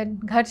other and said,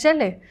 "Ghar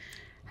chale?"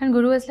 And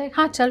Guru was like,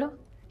 "Haan, chalo."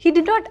 He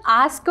did not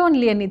ask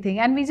only anything,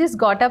 and we just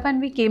got up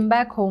and we came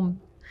back home.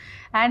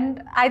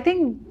 And I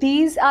think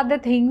these are the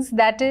things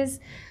that is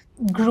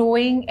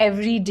growing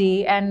every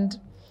day, and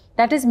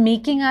that is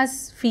making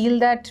us feel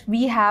that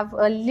we have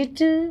a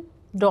little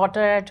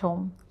daughter at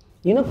home.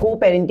 You know,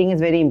 co-parenting is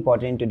very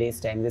important in today's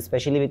times,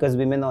 especially because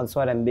women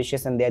also are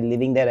ambitious and they are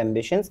living their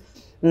ambitions.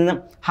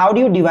 How do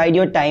you divide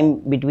your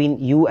time between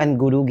you and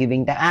Guru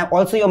giving time, and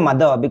also your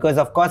mother? Because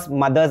of course,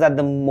 mothers are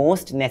the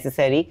most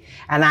necessary.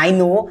 And I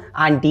know,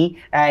 Auntie,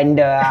 and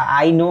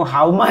I know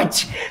how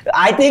much.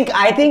 I think,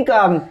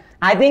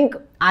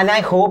 and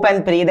I hope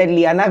and pray that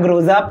Lianna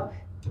grows up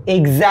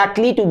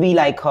exactly to be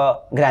like her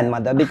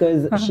grandmother,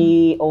 because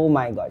she, oh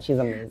my God, she's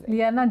amazing.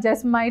 Lianna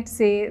just might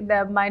say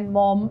that my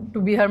mom to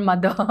be her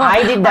mother.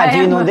 I did that. Do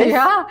you know this?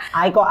 Yeah.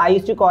 I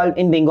used to call,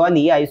 in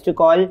Bengali, I used to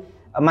call,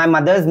 my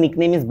mother's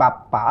nickname is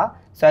Bappa.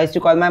 So I used to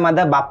call my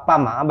mother Bappa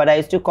Ma, but I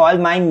used to call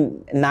my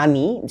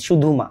Nani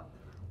Shudhuma,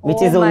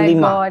 which is only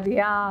Ma. Oh my God,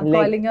 yeah,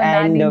 calling her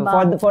Nani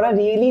Ma. And for a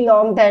really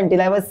long time,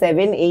 till I was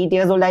 7, 8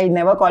 years old, I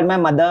never called my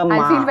mother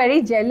Ma. I feel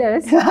very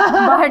jealous,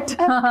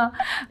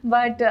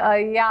 but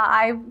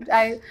yeah,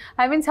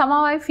 I mean,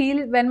 somehow I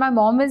feel when my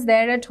mom is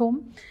there at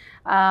home,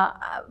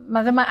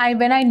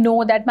 when I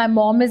know that my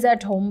mom is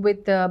at home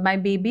with my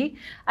baby,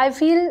 I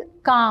feel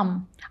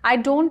calm. I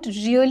don't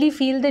really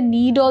feel the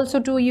need also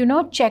to, you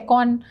know, check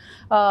on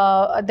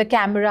the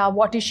camera,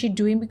 what is she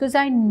doing, because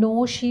I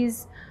know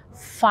she's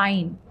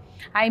fine.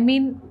 I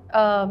mean,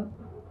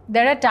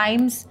 there are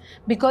times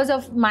because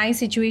of my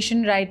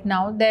situation right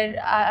now,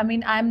 I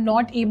mean, I'm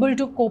not able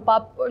to cope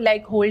up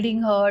like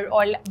holding her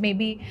or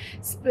maybe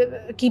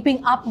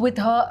keeping up with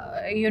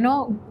her, you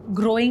know,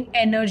 growing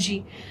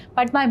energy.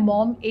 But my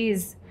mom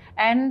is,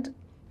 and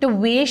the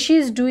way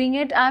she's doing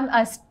it, I'm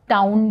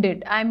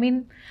astounded. I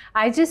mean,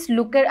 I just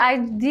look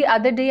at, the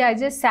other day I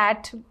just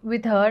sat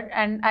with her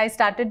and I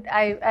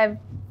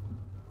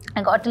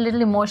got a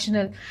little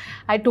emotional.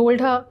 I told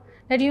her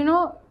that, you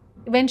know,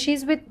 when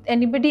she's with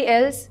anybody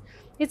else,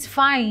 it's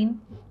fine,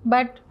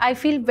 but I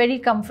feel very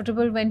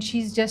comfortable when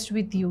she's just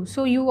with you.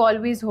 So you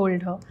always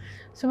hold her.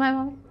 So my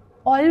mom,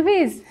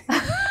 always.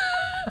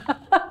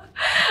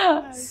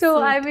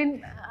 So I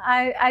mean,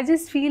 I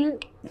just feel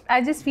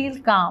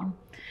calm.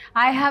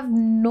 I have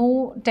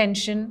no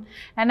tension,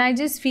 and I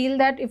just feel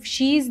that if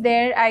she's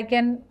there,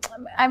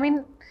 I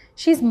mean,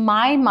 she's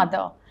my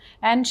mother.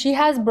 And she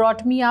has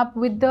brought me up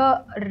with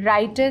the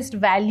rightest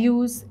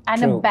values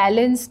and True. a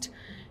balanced,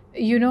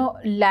 you know,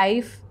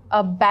 life,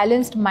 a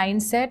balanced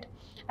mindset,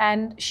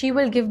 and she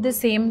will give the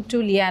same to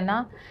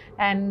Lianna.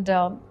 And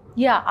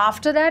yeah,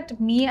 after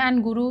that, me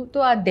and Guru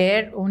are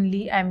there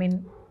only. I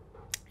mean,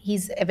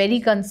 he's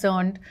very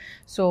concerned.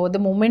 So the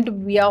moment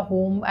we are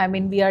home, I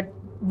mean, we are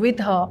with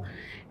her,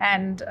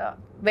 and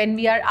when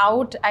we are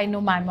out, I know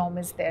my mom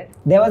is there.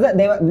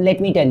 Let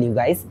me tell you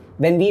guys,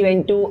 when we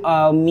went to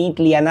meet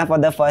Lianna for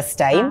the first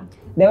time,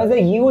 there was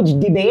a huge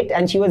debate,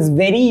 and she was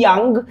very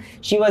young.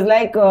 She was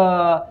like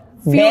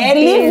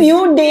barely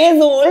few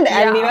days old,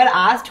 and we were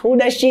asked, who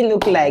does she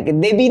look like,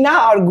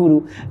 Debina or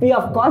Guru? We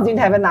of course didn't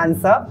have an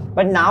answer,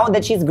 but now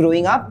that she's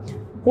growing up,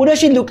 who does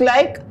she look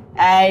like,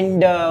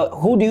 and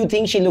who do you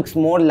think she looks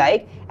more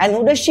like, and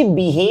who does she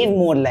behave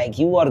more like,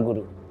 you or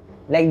Guru?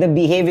 Like the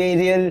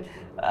behavioral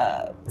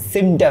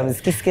symptoms,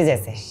 kiske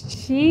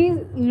jaise? She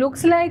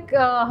looks like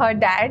her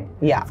dad,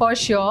 for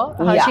sure.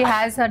 She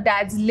has her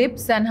dad's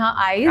lips and her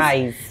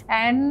eyes.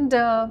 And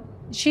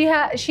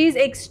she's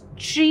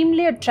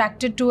extremely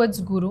attracted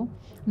towards Guru,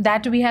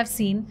 that we have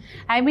seen.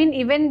 I mean,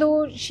 even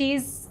though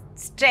she's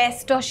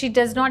stressed or she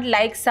does not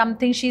like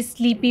something, she's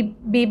sleepy.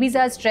 Babies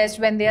are stressed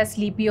when they are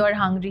sleepy or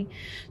hungry.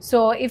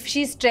 So if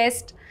she's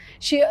stressed,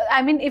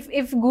 I mean,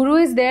 if Guru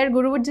is there,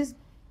 Guru would just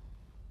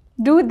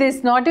do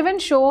this, not even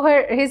show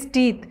her his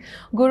teeth.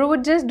 Guru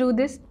would just do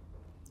this,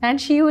 and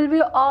she will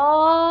be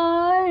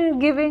all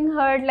giving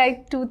her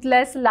like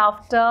toothless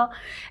laughter.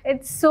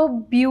 It's so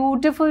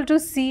beautiful to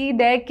see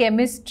their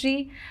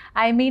chemistry.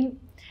 I mean,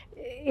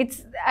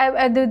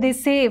 they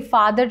say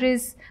father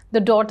is the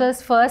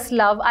daughter's first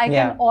love. I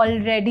can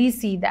already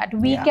see that.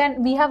 We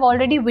have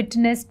already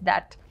witnessed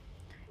that.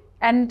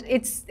 And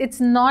it's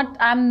not,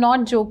 I'm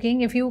not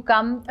joking. If you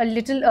come a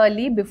little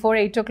early before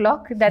 8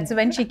 o'clock, that's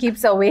when she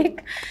keeps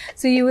awake.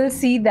 So you will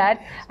see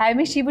that. I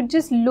mean, she would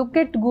just look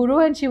at Guru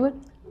and she will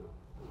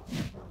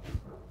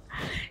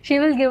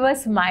give a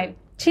smile.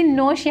 She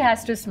knows she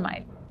has to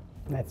smile.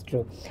 That's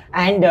true.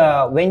 And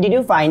when did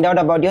you find out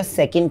about your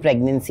second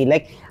pregnancy?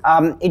 Like,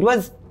 it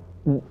was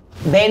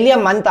barely a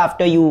month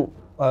after you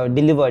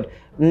delivered.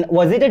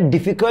 Was it a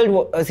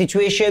difficult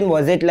situation?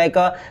 Was it like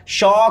a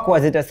shock?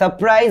 Was it a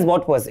surprise?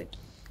 What was it?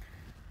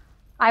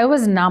 I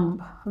was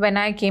numb when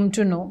I came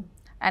to know.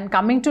 And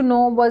coming to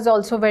know was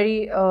also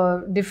very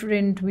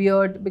different,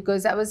 weird,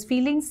 because I was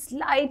feeling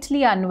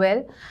slightly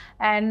unwell.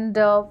 And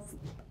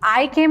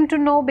I came to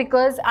know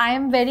because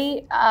I'm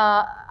very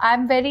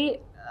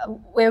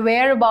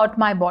aware about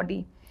my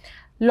body.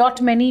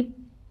 Not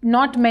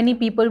many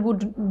people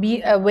would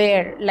be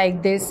aware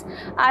like this.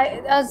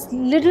 A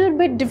little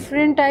bit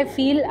different, I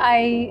feel.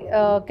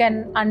 I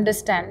can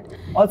understand.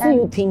 Also,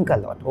 you think a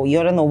lot. Oh,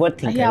 you're an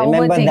overthinker. Yeah,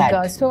 Remember overthinker.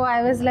 that. So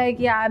I was like,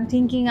 yeah, I'm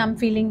thinking, I'm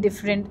feeling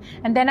different.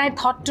 And then I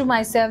thought to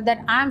myself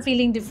that I'm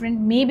feeling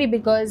different maybe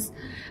because,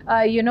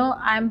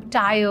 I'm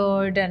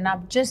tired and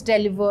I've just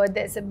delivered.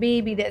 There's a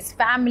baby, there's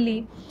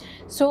family.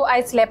 So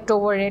I slept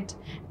over it.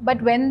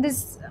 But when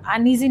this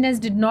uneasiness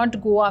did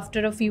not go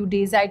after a few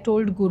days, I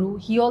told Guru.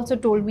 He also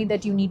told me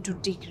that you need to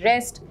take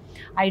rest.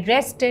 I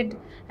rested.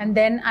 And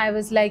then I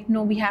was like,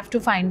 no, we have to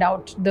find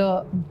out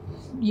the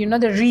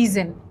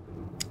reason.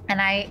 And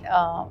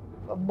I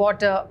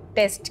bought a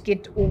test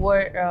kit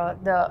over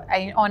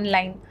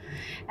online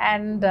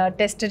and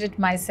tested it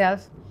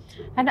myself.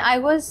 And I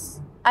was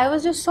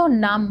just so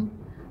numb.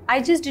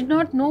 I just did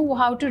not know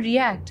how to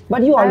react.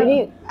 But you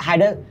already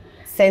had a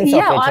sense of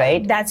it,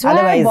 right? That's why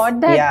I bought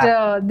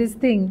that this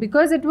thing,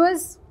 because it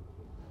was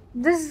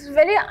this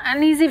very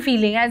uneasy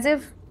feeling, as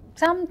if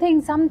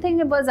something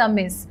was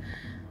amiss.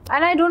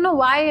 And I don't know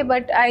why,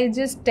 but I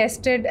just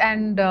tested,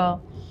 and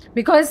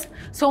because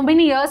so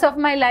many years of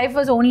my life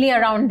was only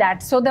around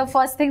that. So the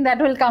first thing that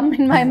will come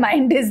in my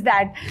mind is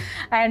that,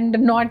 and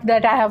not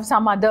that I have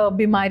some other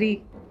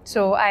bimari.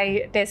 So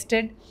I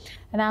tested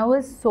and I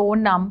was so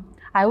numb.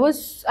 I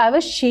was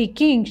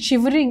shaking,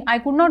 shivering. I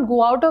could not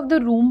go out of the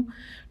room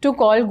to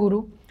call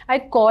Guru. I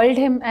called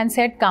him and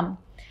said, come.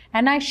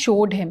 And I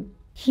showed him.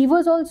 He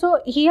also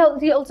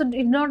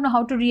did not know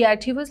how to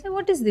react. He was like,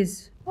 what is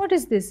this? What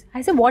is this?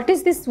 I said, what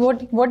is this?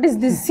 What is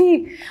this?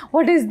 See,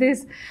 what is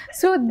this?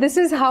 So this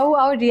is how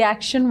our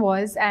reaction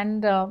was.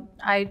 And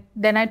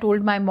then I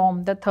told my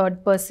mom, the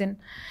third person.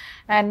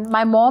 And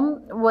my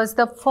mom was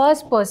the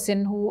first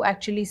person who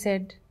actually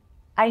said,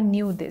 I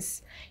knew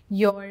this.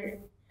 Your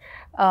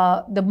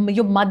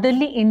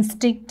motherly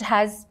instinct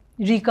has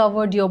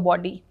recovered your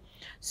body.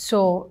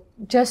 So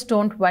just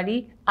don't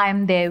worry, I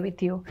am there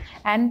with you.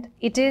 And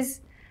it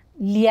is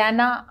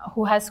Lianna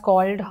who has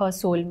called her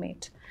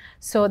soulmate.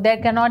 So there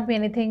cannot be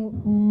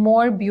anything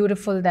more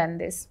beautiful than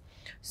this.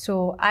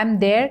 So I'm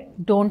there,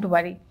 don't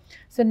worry.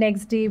 So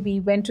next day we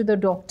went to the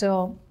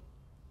doctor.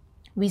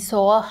 We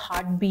saw a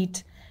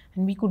heartbeat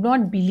and we could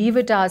not believe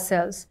it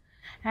ourselves.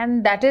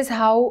 And that is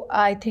how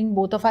I think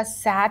both of us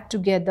sat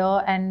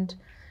together, and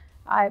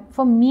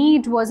for me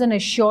it was an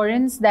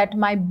assurance that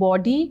my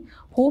body,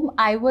 whom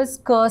I was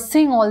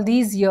cursing all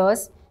these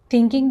years,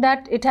 thinking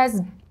that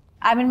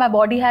my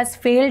body has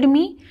failed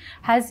me,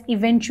 has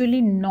eventually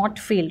not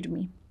failed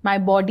me. My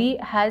body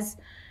has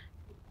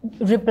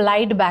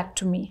replied back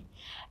to me.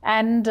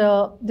 And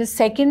the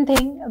second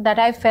thing that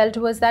I felt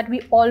was that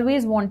we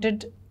always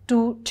wanted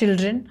 2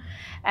 children.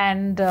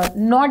 And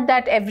not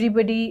that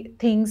everybody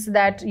thinks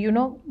that,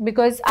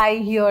 because I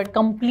hear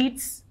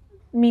completes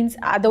means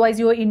otherwise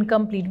you are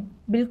incomplete.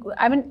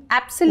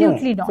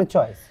 Absolutely not. It's a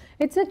choice.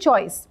 It's a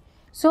choice.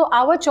 So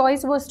our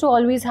choice was to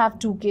always have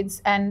 2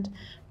 kids. And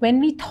when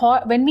we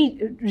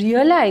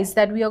realized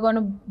that we are going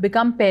to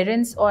become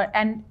parents,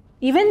 and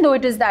even though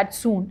it is that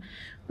soon,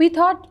 we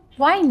thought,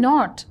 why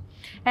not?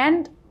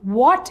 And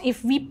what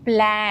if we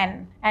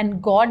plan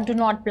and God do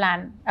not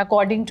plan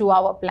according to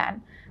our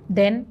plan?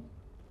 Then,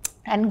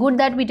 and good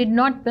that we did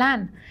not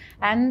plan.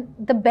 And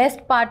the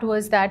best part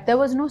was that there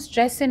was no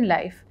stress in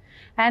life.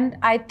 And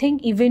I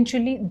think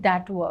eventually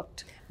that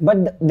worked.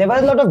 But there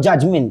was a lot of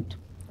judgment.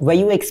 Were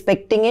you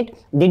expecting it?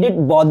 Did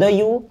it bother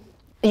you?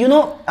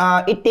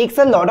 It takes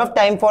a lot of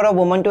time for a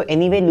woman to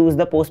anyway lose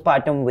the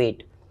postpartum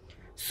weight.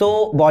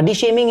 So body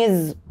shaming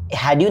is,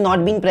 had you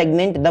not been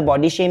pregnant, the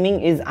body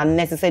shaming is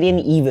unnecessary and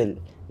evil.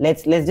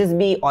 Let's just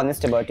be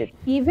honest about it.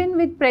 Even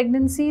with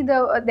pregnancy,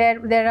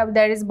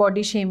 there is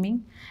body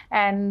shaming,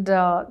 and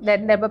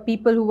there were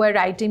people who were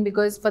writing,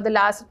 because for the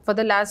last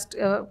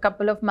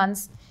couple of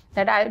months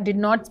that I did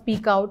not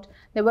speak out,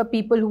 there were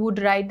people who would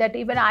write that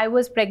even I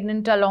was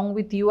pregnant along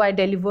with you, I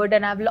delivered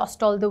and I've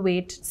lost all the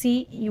weight.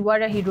 See, you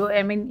are a hero.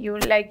 You're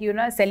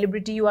a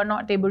celebrity, you are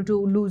not able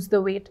to lose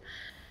the weight.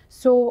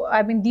 So,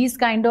 these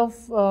kind of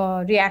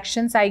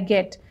reactions I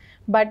get.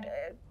 But,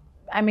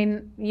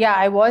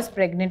 I was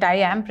pregnant, I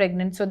am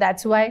pregnant. So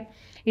that's why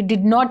it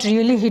did not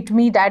really hit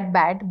me that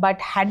bad. But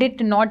had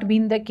it not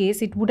been the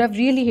case, it would have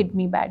really hit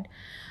me bad.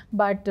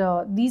 But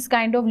these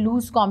kind of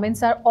loose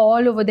comments are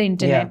all over the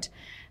internet. Yeah.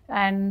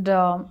 And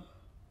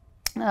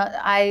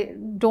I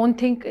don't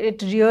think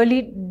it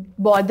really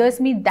bothers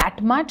me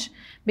that much,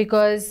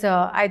 because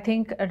I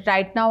think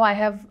right now I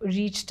have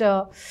reached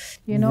Zen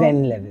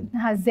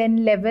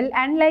level,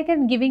 and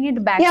I'm giving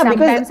it back. Yeah,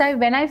 sometimes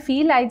when I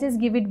feel, I just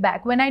give it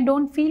back. When I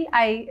don't feel,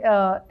 I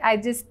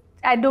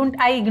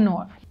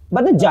ignore.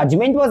 But the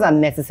judgment was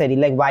unnecessary.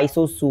 Like, why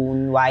so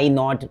soon? Why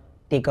not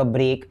take a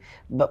break?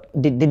 But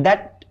did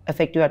that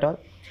affect you at all?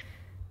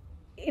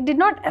 It did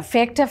not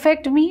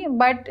affect me,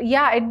 but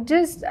yeah, it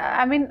just,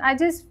 I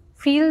just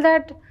feel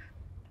that,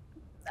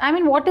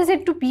 what is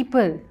it to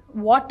people?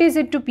 what is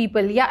it to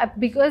people? Yeah,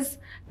 because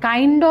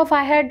kind of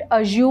I had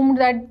assumed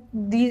that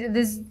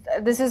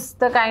this is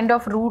the kind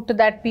of route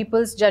that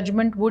people's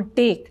judgment would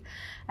take.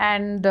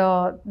 And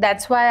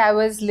that's why I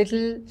was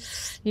little,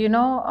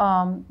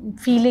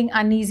 feeling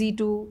uneasy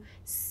to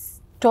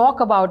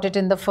talk about it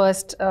in the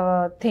first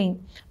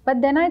thing.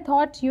 But then I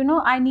thought,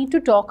 I need to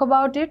talk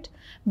about it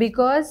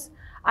because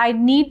I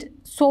need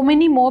so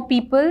many more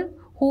people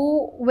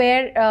who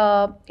were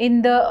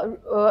in the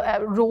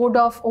road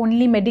of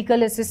only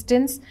medical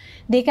assistance.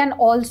 They can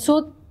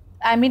also,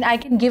 I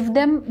can give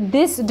them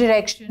this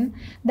direction,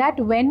 that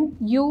when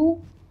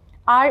you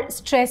are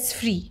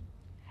stress-free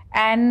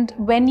and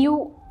when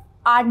you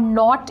are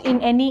not in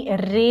any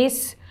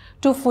race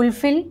to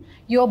fulfill,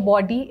 your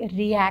body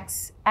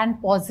reacts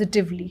and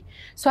positively.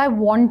 So I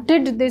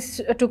wanted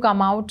this to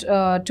come out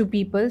to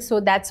people. So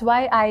that's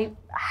why I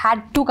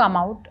had to come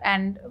out,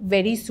 and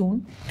very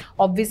soon,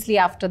 obviously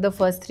after the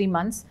first 3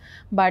 months.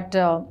 But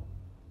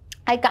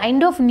I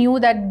kind of knew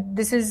that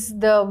this is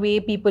the way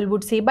people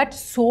would say, but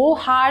so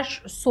harsh,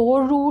 so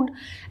rude,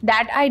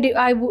 that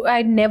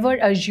I never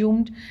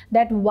assumed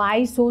that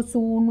why so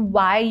soon,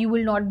 why you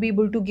will not be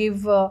able to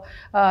give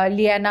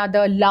Lianna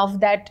the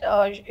love that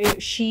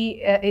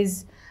she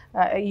is,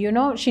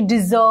 she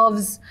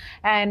deserves,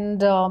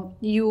 and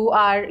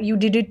you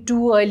did it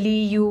too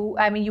early. You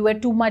were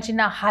too much in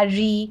a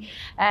hurry,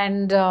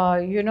 and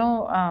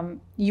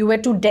you were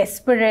too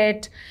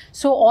desperate.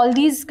 So all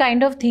these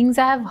kind of things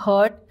I have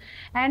heard.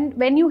 And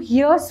when you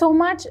hear so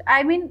much,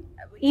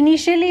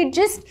 initially it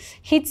just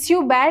hits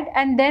you bad,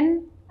 and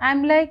then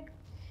I'm like,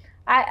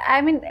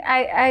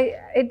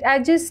 it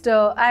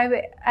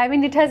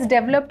has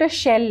developed a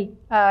shell,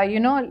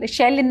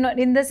 shell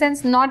in the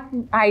sense not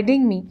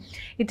hiding me.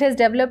 It has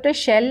developed a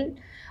shell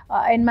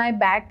in my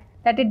back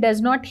that it does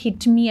not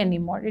hit me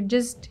anymore. It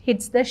just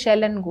hits the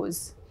shell and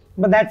goes.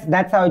 But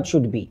that's how it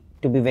should be,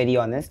 to be very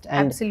honest.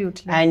 And,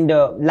 absolutely. And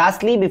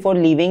lastly, before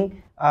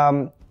leaving,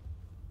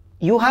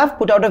 you have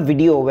put out a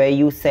video where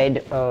you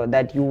said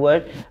that you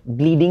were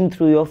bleeding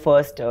through your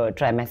first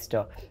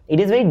trimester. It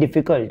is very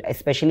difficult,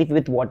 especially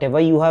with whatever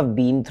you have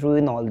been through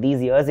in all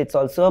these years. It's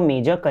also a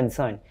major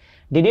concern.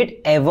 Did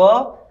it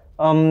ever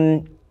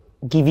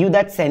give you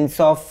that sense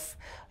of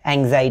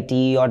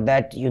anxiety, or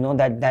that,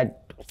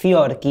 that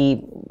fear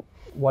ki,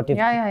 what if...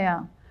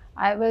 Yeah.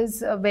 I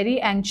was very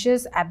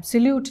anxious,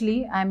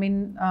 absolutely. It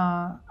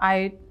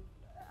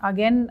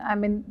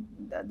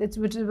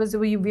was a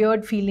very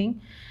weird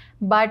feeling.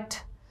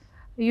 But,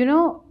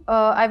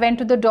 I went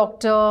to the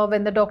doctor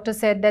when the doctor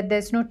said that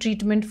there's no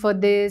treatment for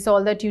this.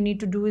 All that you need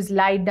to do is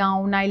lie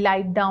down. I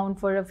lied down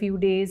for a few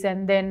days,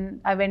 and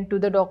then I went to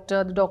the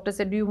doctor. The doctor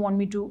said, do you want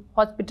me to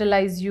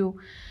hospitalize you?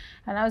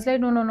 And I was like,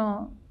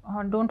 no,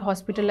 don't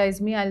hospitalize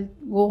me. I'll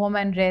go home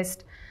and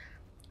rest.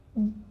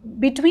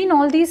 Between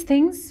all these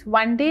things,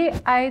 one day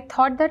I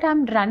thought that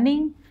I'm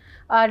running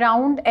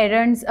around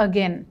errands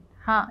again.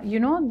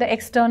 The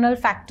external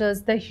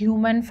factors, the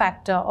human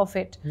factor of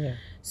it. Yeah.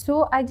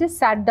 So I just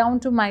sat down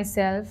to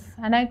myself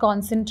and I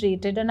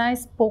concentrated and I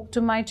spoke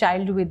to my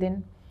child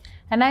within.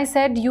 And I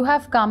said, you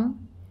have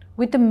come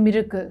with a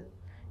miracle.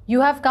 You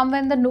have come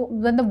when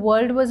the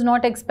world was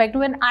not expecting,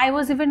 when I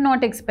was even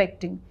not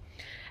expecting.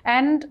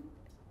 And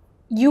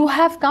you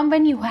have come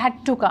when you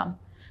had to come.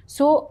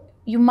 So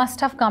you must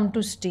have come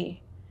to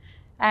stay.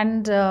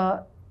 And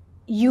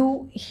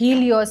you heal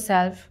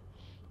yourself.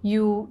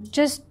 You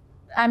just,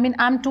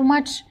 I'm too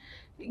much,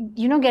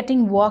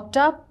 getting worked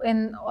up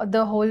in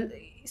the whole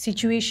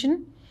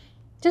situation.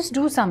 Just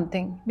do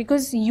something,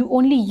 because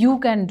only you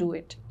can do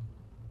it.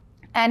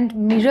 And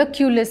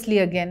miraculously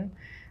again,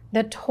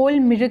 that whole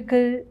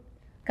miracle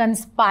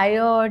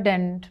conspired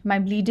and my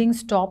bleeding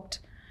stopped,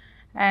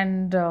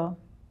 and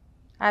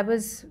I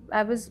was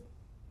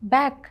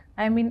back.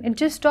 It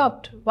just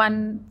stopped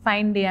one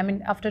fine day.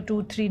 After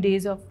 2-3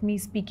 days of me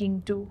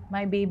speaking to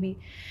my baby.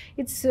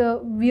 It's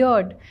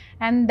weird.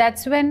 And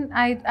that's when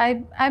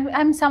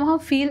I'm somehow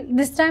feel,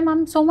 this time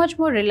I'm so much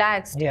more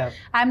relaxed. Yeah.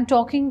 I'm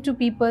talking to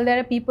people. There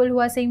are people who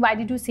are saying, why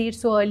did you say it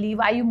so early?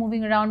 Why are you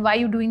moving around? Why are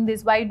you doing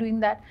this? Why are you doing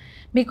that?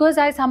 Because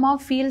I somehow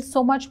feel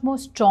so much more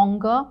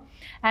stronger,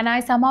 and I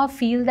somehow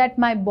feel that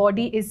my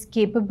body is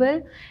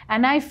capable,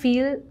 and I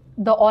feel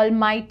the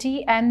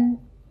Almighty and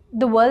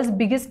the world's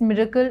biggest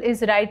miracle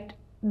is right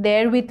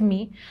there with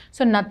me.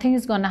 So nothing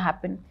is gonna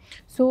happen.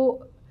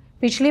 So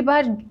पिछली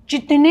बार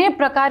जितने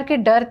प्रकार के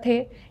डर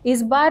थे,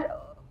 इस बार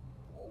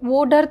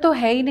वो डर तो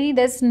है ही नहीं.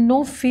 There's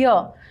no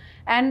fear,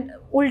 and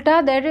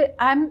ulta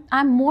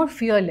I'm more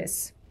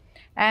fearless,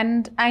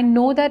 and I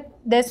know that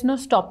there's no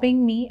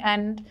stopping me.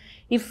 And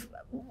if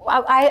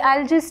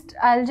I'll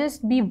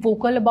just be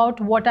vocal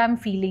about what I'm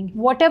feeling,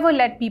 whatever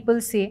let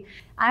people say.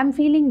 I'm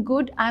feeling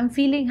good, I'm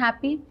feeling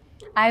happy,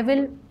 I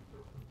will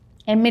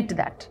admit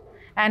that.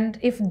 And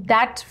if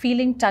that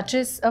feeling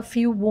touches a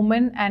few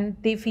women and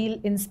they feel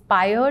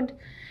inspired,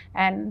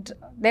 and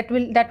that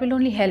will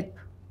only help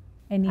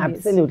anyways.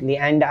 Absolutely.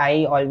 And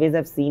I always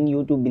have seen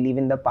you to believe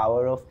in the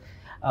power of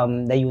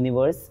the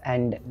universe,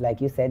 and like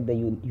you said, the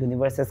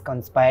universe has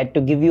conspired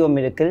to give you a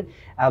miracle.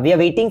 We are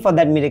waiting for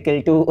that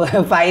miracle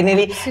to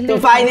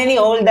finally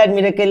hold that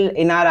miracle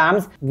in our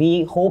arms.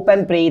 We hope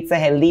and pray it's a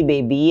healthy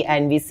baby,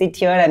 and we sit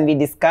here and we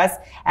discuss,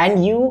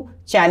 and you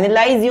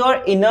channelize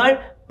your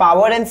inner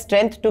power and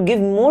strength to give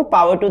more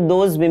power to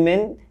those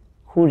women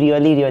who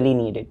really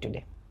need it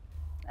today.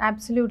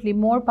 Absolutely,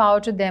 more power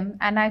to them,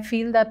 and I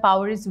feel that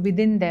power is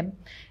within them.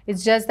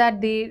 It's just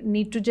that they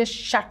need to just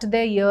shut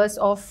their ears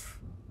off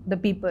the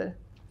people.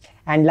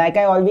 And like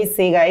I always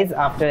say, guys,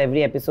 after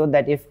every episode,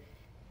 that if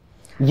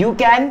you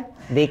can,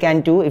 they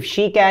can too. If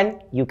she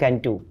can, you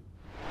can too.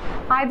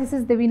 Hi, this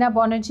is Debina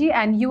Bonnerjee,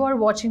 and you are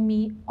watching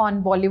me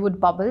on Bollywood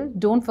Bubble.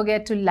 Don't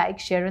forget to like,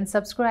 share and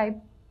subscribe.